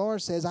angel of the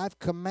Lord says, I've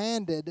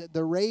commanded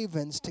the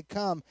ravens to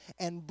come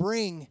and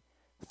bring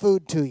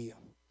food to you.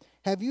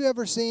 Have you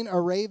ever seen a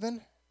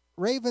raven?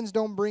 Ravens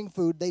don't bring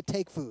food, they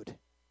take food.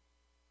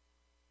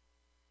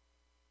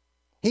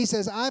 He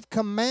says, I've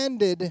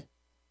commanded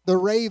the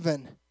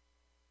raven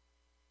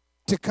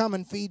to come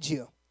and feed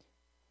you.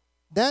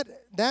 That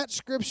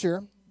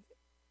scripture,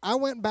 I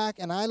went back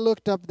and I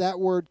looked up that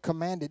word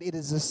commanded. It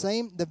is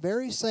the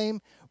very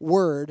same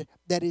word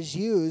that is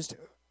used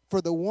for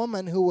the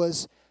woman who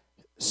was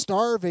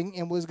starving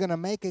and was going to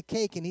make a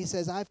cake. And he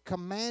says, I've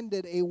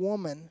commanded a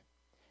woman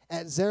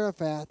at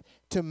Zarephath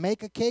to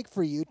make a cake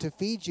for you, to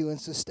feed you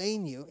and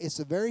sustain you. It's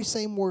the very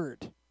same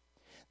word.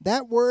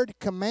 That word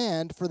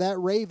command for that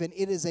raven,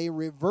 it is a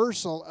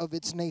reversal of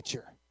its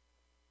nature.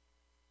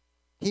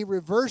 He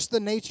reversed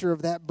the nature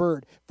of that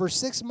bird. For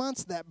 6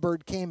 months, that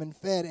bird came and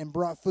fed and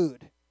brought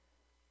food.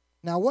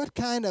 Now, what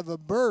kind of a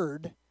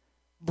bird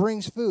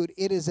brings food?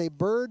 It is a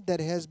bird that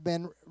has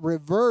been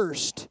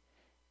reversed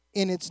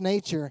in its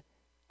nature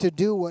to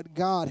do what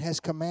God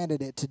has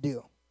commanded it to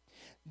do.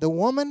 The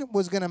woman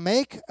was going to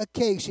make a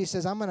cake. She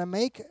says, I'm going to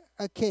make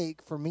a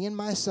cake for me and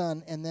my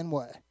son, and then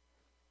what?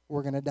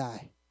 We're going to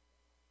die.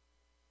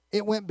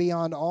 It went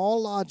beyond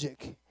all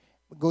logic.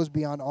 It goes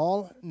beyond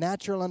all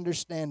natural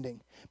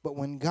understanding. But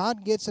when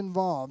God gets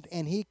involved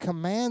and he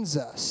commands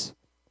us,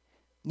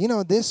 you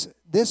know, this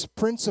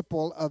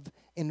principle of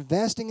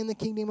investing in the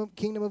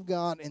kingdom of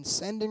God and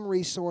sending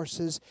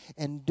resources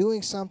and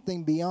doing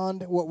something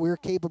beyond what we're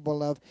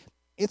capable of,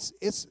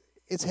 it's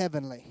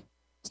heavenly.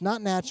 It's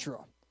not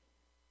natural.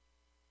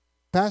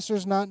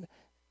 Pastor's not,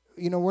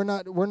 you know,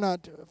 we're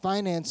not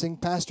financing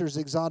pastor's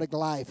exotic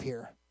life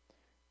here.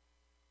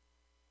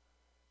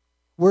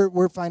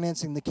 We're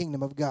financing the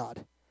kingdom of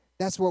God.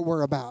 That's what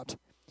we're about.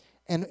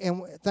 And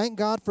thank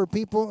God for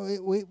people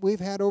we've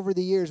had over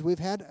the years. We've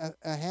had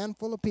a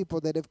handful of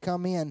people that have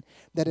come in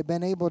that have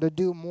been able to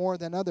do more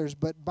than others.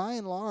 But by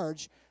and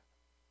large,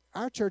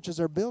 our churches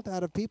are built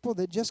out of people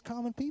that just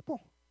common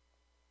people.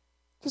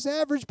 Just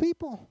average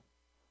people.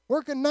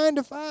 Working 9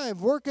 to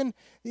 5. Working,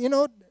 you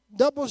know,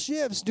 double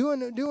shifts. Doing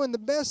the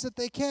best that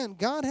they can.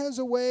 God has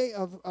a way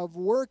of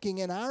working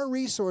in our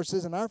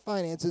resources and our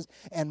finances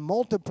and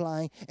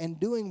multiplying and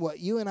doing what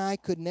you and I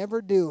could never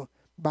do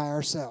by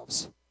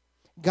ourselves.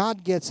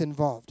 God gets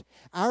involved.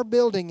 Our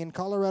building in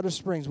Colorado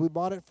Springs, we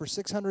bought it for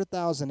 $600,000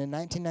 in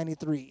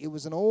 1993. It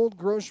was an old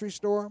grocery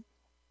store.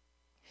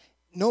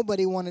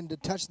 Nobody wanted to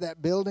touch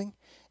that building.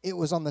 It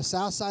was on the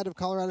south side of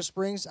Colorado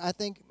Springs. I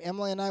think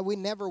Emily and I, we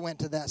never went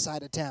to that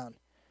side of town.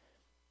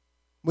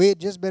 We had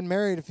just been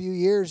married a few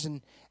years,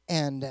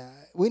 and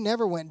we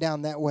never went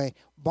down that way.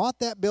 Bought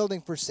that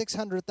building for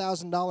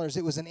 $600,000.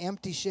 It was an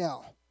empty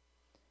shell.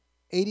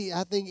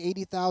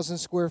 80,000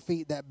 square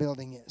feet that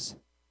building is.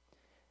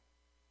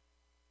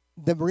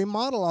 The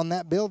remodel on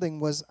that building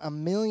was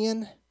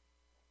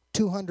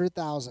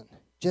 $1,200,000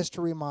 just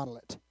to remodel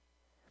it.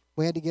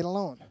 We had to get a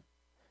loan.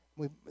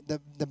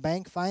 The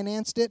bank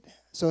financed it,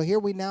 so here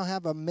we now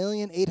have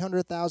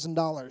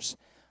 $1,800,000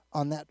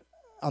 on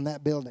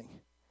that building.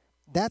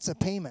 That's a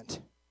payment.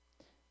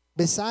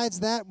 Besides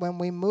that, when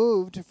we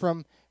moved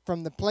from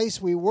the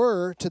place we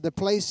were to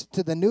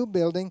the new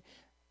building,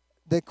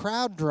 the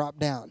crowd dropped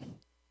down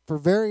for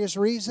various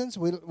reasons.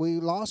 We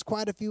lost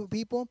quite a few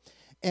people,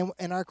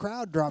 and our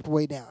crowd dropped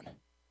way down.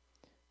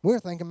 We're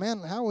thinking, man,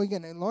 Lord, how are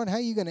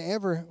you going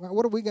to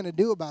what are we going to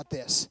do about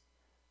this?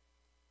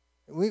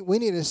 We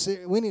need a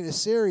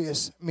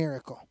serious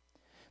miracle.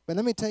 But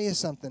let me tell you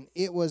something.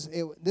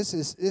 This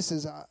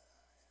is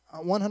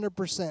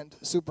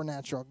 100%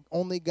 supernatural.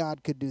 Only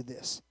God could do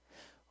this.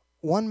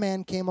 One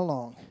man came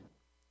along,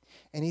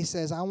 and he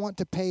says, I want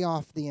to pay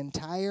off the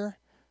entire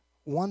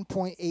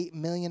 $1.8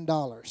 million.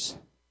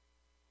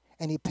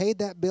 And he paid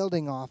that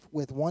building off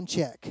with one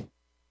check.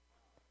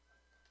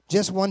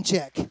 Just one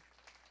check.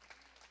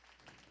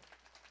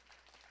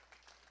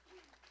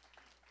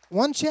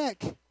 One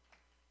check.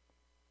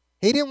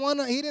 It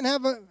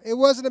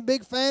wasn't a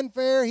big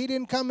fanfare. He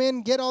didn't come in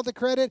and get all the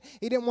credit.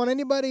 He didn't want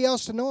anybody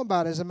else to know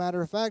about it. As a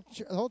matter of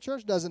fact, the whole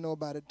church doesn't know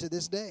about it to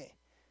this day.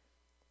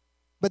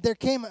 But there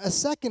came a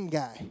second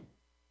guy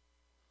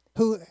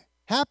who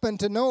happened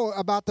to know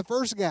about the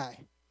first guy.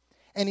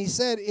 And he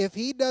said, if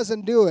he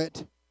doesn't do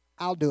it,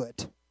 I'll do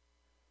it.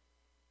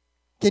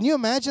 Can you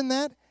imagine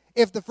that?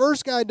 If the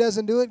first guy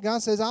doesn't do it,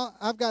 God says,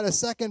 I've got a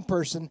second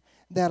person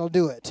that'll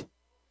do it.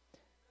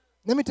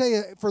 Let me tell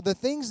you, for the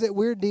things that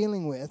we're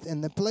dealing with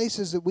and the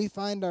places that we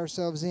find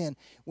ourselves in,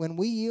 when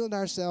we yield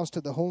ourselves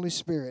to the Holy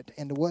Spirit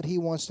and to what He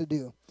wants to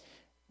do,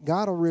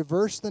 God will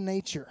reverse the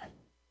nature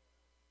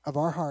of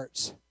our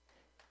hearts.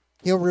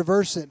 He'll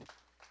reverse it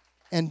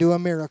and do a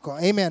miracle.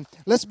 Amen.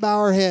 Let's bow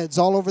our heads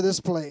all over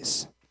this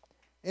place.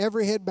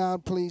 Every head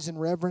bowed, please, in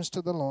reverence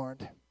to the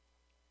Lord.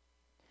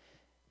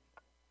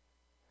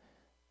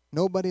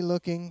 Nobody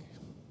looking.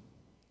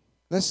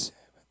 Let's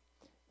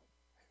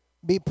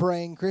be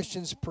praying,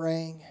 Christians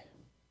praying.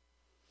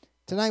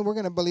 Tonight we're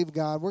going to believe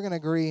God. We're going to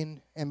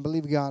agree and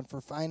believe God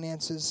for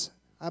finances.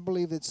 I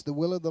believe it's the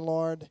will of the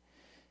Lord.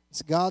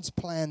 It's God's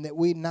plan that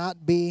we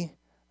not be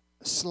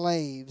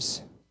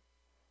slaves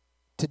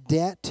to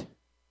debt,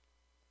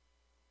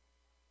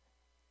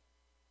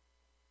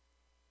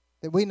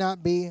 that we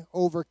not be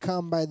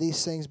overcome by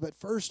these things. But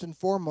first and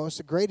foremost,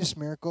 the greatest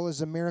miracle is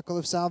the miracle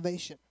of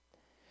salvation.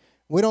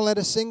 We don't let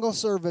a single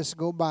service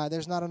go by.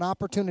 There's not an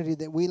opportunity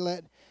that we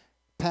let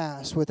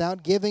pass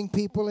without giving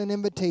people an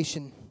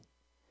invitation,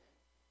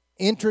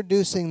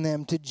 introducing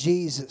them to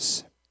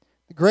Jesus.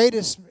 The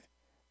greatest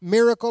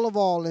miracle of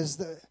all is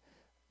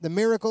the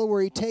miracle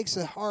where He takes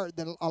a heart,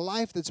 a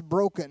life that's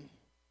broken,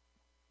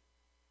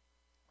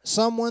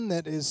 someone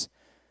that is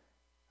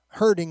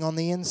hurting on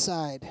the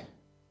inside.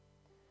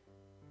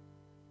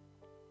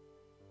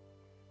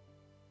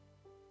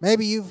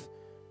 Maybe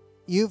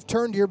you've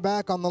turned your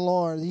back on the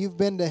Lord. You've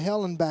been to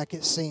hell and back,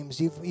 it seems.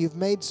 You've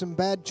made some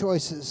bad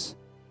choices.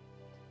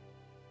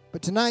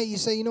 But tonight you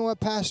say, you know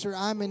what, Pastor,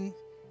 I'm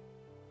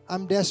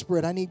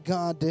desperate. I need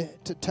God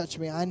to touch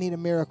me. I need a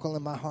miracle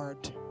in my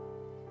heart.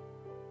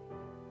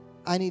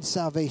 I need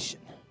salvation.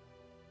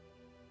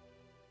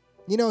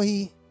 You know,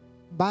 He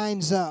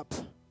binds up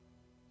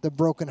the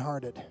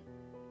brokenhearted.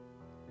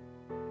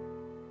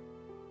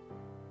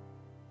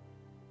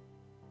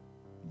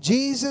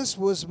 Jesus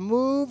was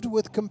moved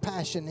with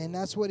compassion, and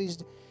that's what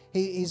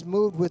he's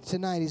moved with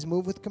tonight. He's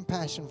moved with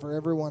compassion for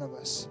every one of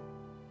us.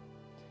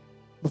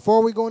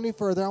 Before we go any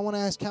further, I want to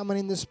ask how many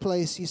in this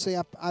place, you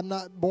say, I'm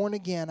not born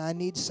again. I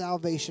need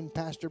salvation.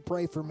 Pastor,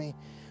 pray for me.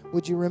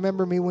 Would you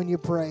remember me when you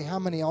pray? How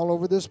many all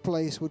over this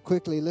place would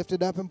quickly lift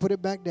it up and put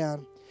it back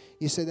down?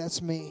 You say,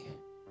 that's me.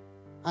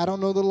 I don't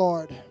know the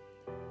Lord.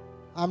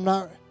 I'm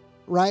not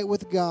right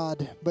with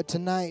God, but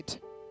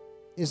tonight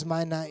is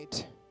my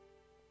night.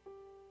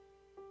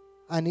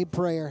 I need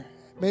prayer.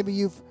 Maybe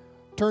you've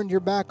turned your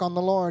back on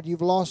the Lord.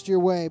 You've lost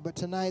your way. But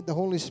tonight the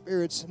Holy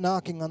Spirit's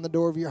knocking on the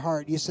door of your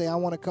heart. You say, I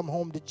want to come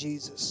home to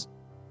Jesus.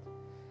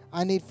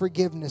 I need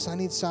forgiveness. I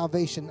need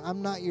salvation.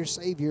 I'm not your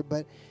Savior,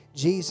 but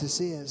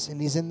Jesus is.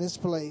 And He's in this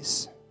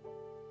place.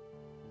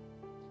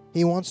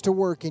 He wants to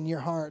work in your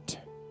heart.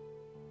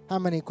 How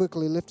many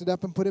quickly lift it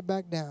up and put it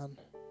back down?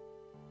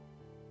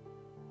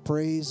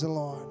 Praise the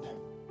Lord.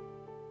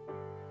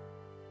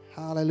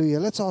 Hallelujah.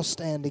 Let's all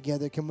stand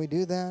together. Can we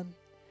do that?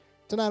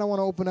 Tonight I want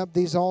to open up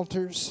these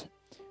altars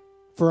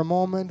for a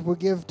moment. We'll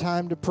give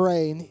time to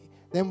pray. And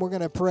then we're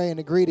going to pray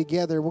and agree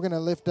together. We're going to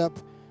lift up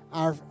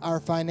our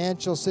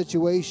financial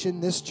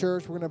situation, this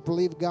church. We're going to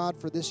believe God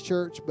for this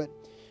church. But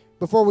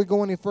before we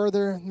go any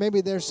further,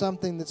 maybe there's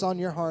something that's on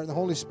your heart. The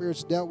Holy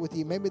Spirit's dealt with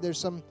you. Maybe there's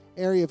some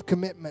area of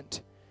commitment,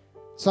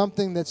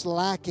 something that's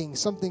lacking,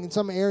 something in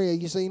some area.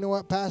 You say, you know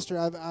what, Pastor,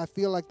 I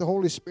feel like the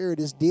Holy Spirit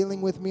is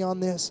dealing with me on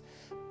this.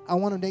 I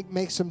want to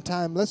make some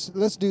time. Let's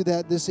do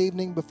that this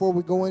evening before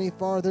we go any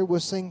farther. We'll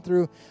sing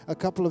through a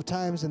couple of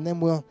times and then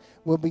we'll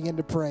begin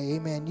to pray.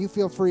 Amen. You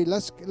feel free.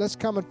 Let's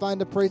come and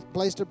find a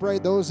place to pray.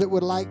 Those that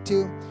would like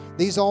to,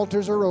 these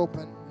altars are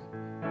open.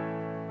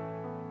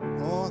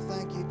 Oh,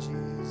 thank you,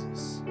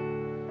 Jesus.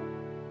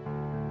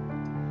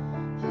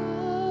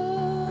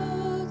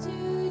 Oh,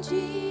 to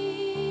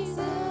Jesus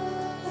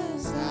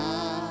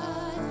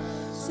I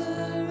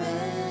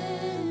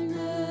surrender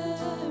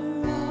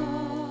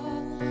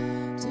all.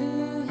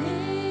 To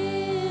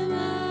Him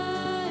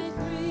I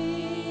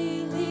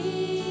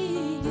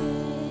freely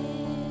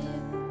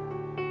give.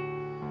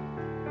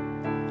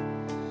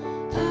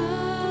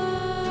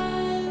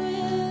 I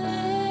will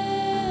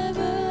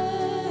ever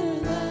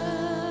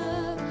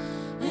love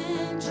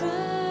and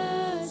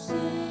trust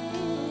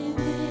Him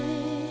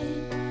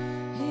in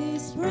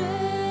His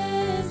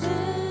presence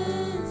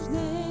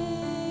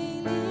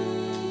daily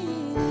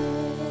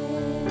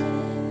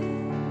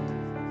live.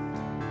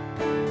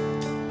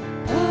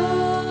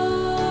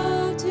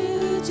 Oh,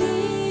 to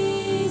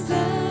Jesus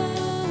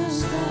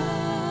I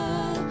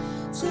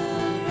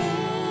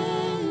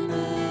surrender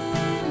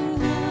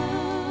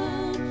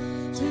all.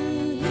 To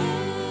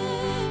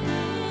Him I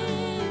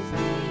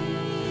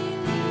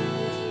freely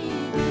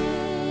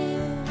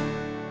give.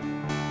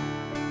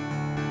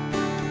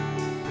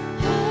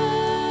 I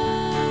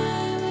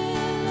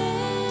will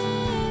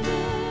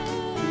ever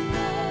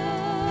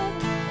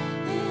love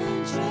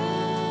and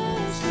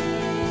trust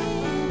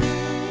Him in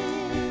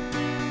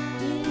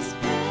His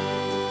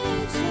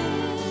presence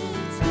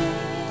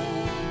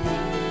daily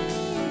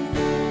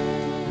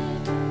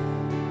live.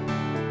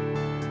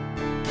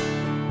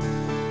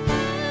 I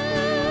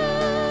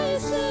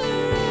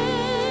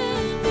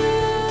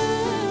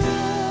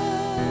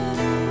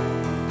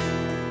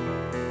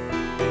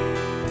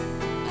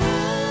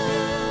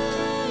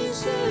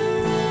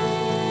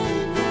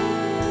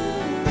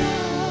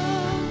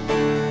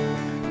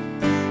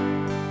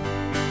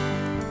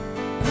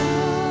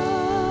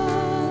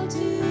all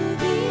to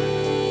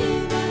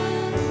Thee,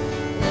 my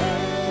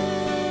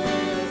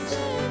blessed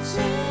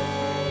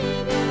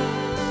Savior,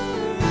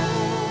 I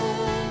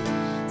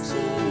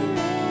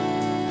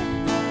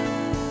surrender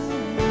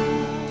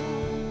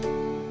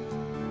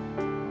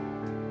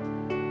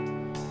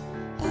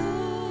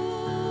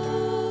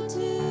all.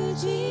 To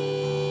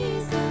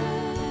Jesus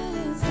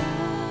I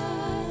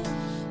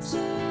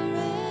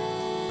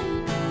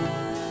surrender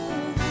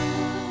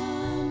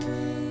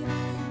humbly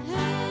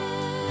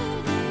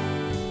at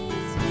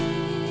His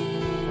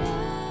feet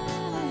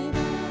I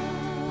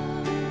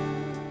bow.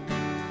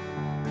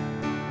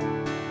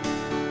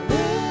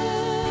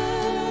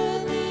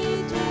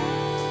 Worldly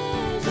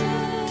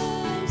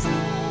treasures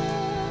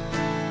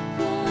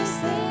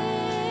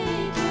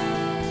forsake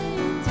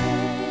and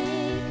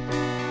take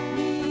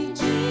me,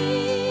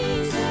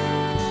 Jesus,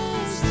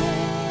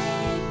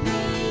 take me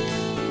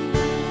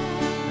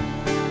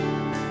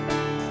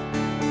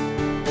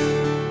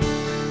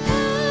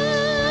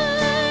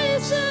I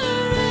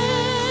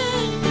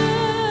surrender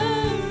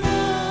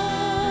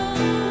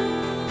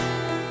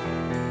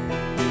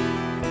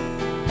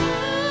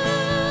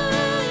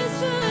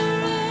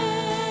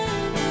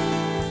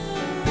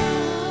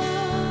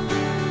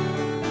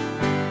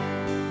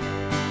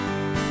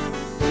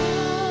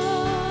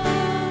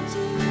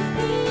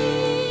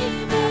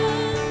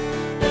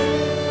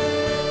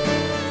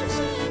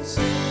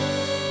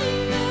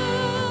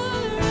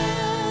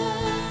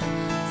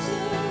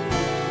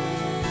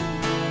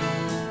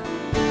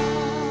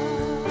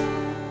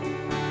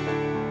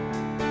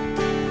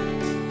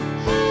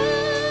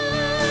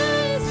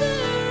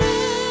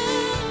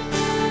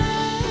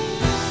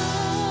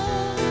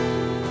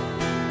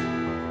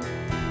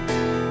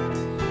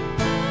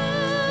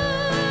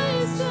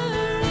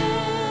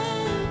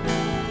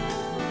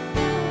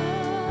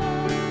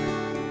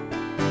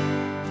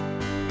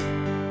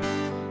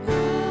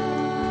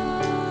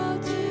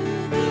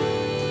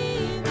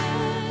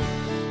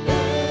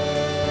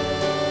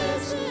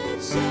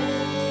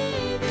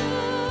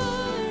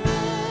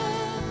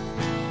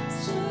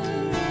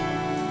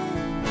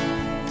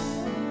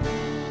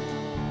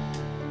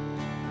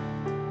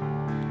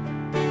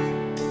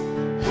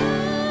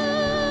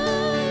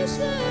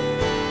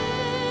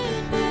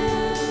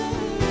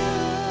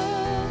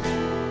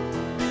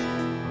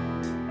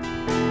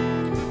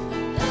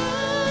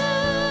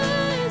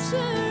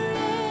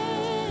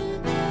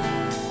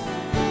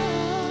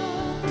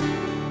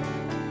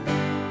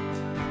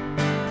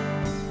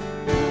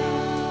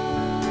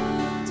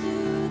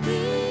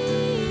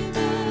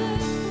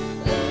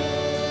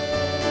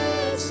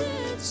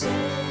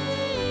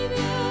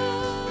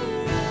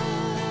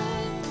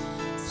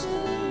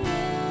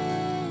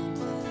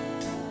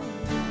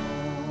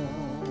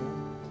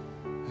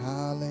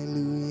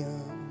Hallelujah.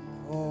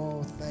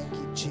 Oh, thank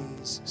you,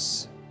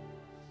 Jesus.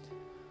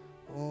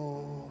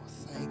 Oh,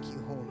 thank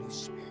you, Holy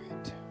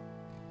Spirit.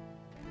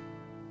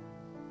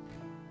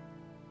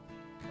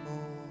 Oh,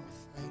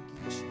 thank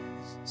you,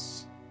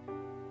 Jesus.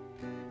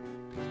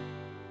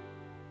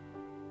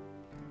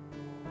 Oh,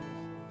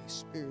 Holy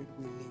Spirit,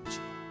 we need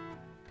you.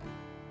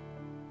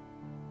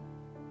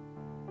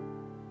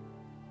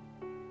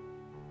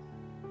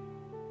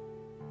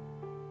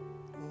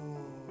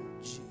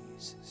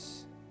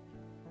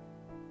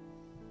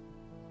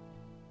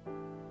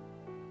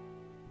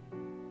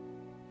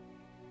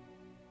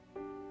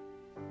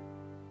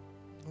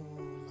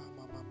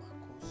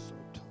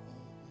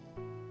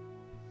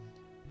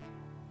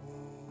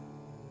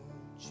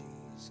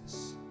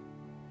 Jesus.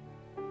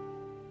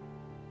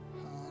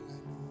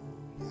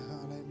 Hallelujah,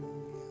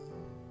 hallelujah.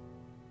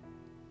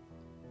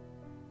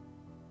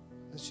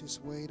 Let's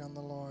just wait on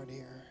the Lord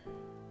here.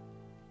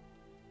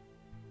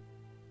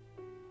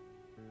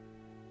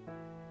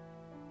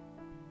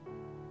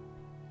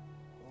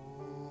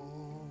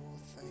 Oh,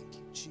 thank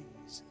you,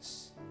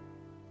 Jesus.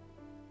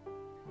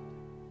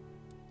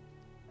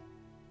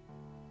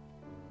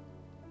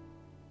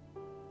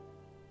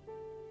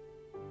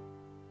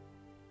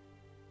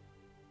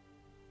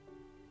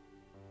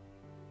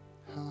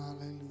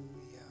 Hallelujah.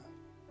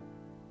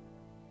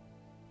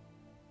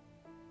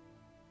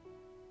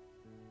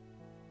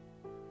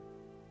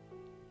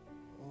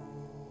 Oh,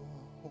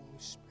 Holy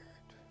Spirit.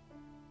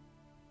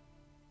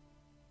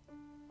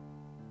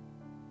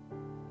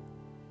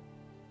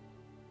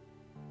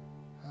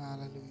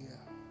 Hallelujah.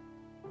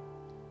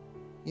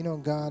 You know,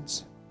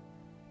 God's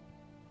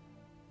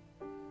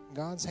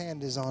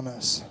hand is on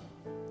us.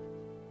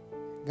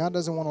 God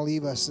doesn't want to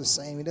leave us the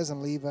same. He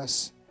doesn't leave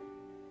us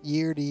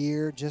year to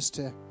year just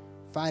to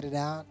fight it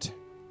out.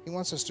 He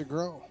wants us to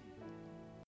grow.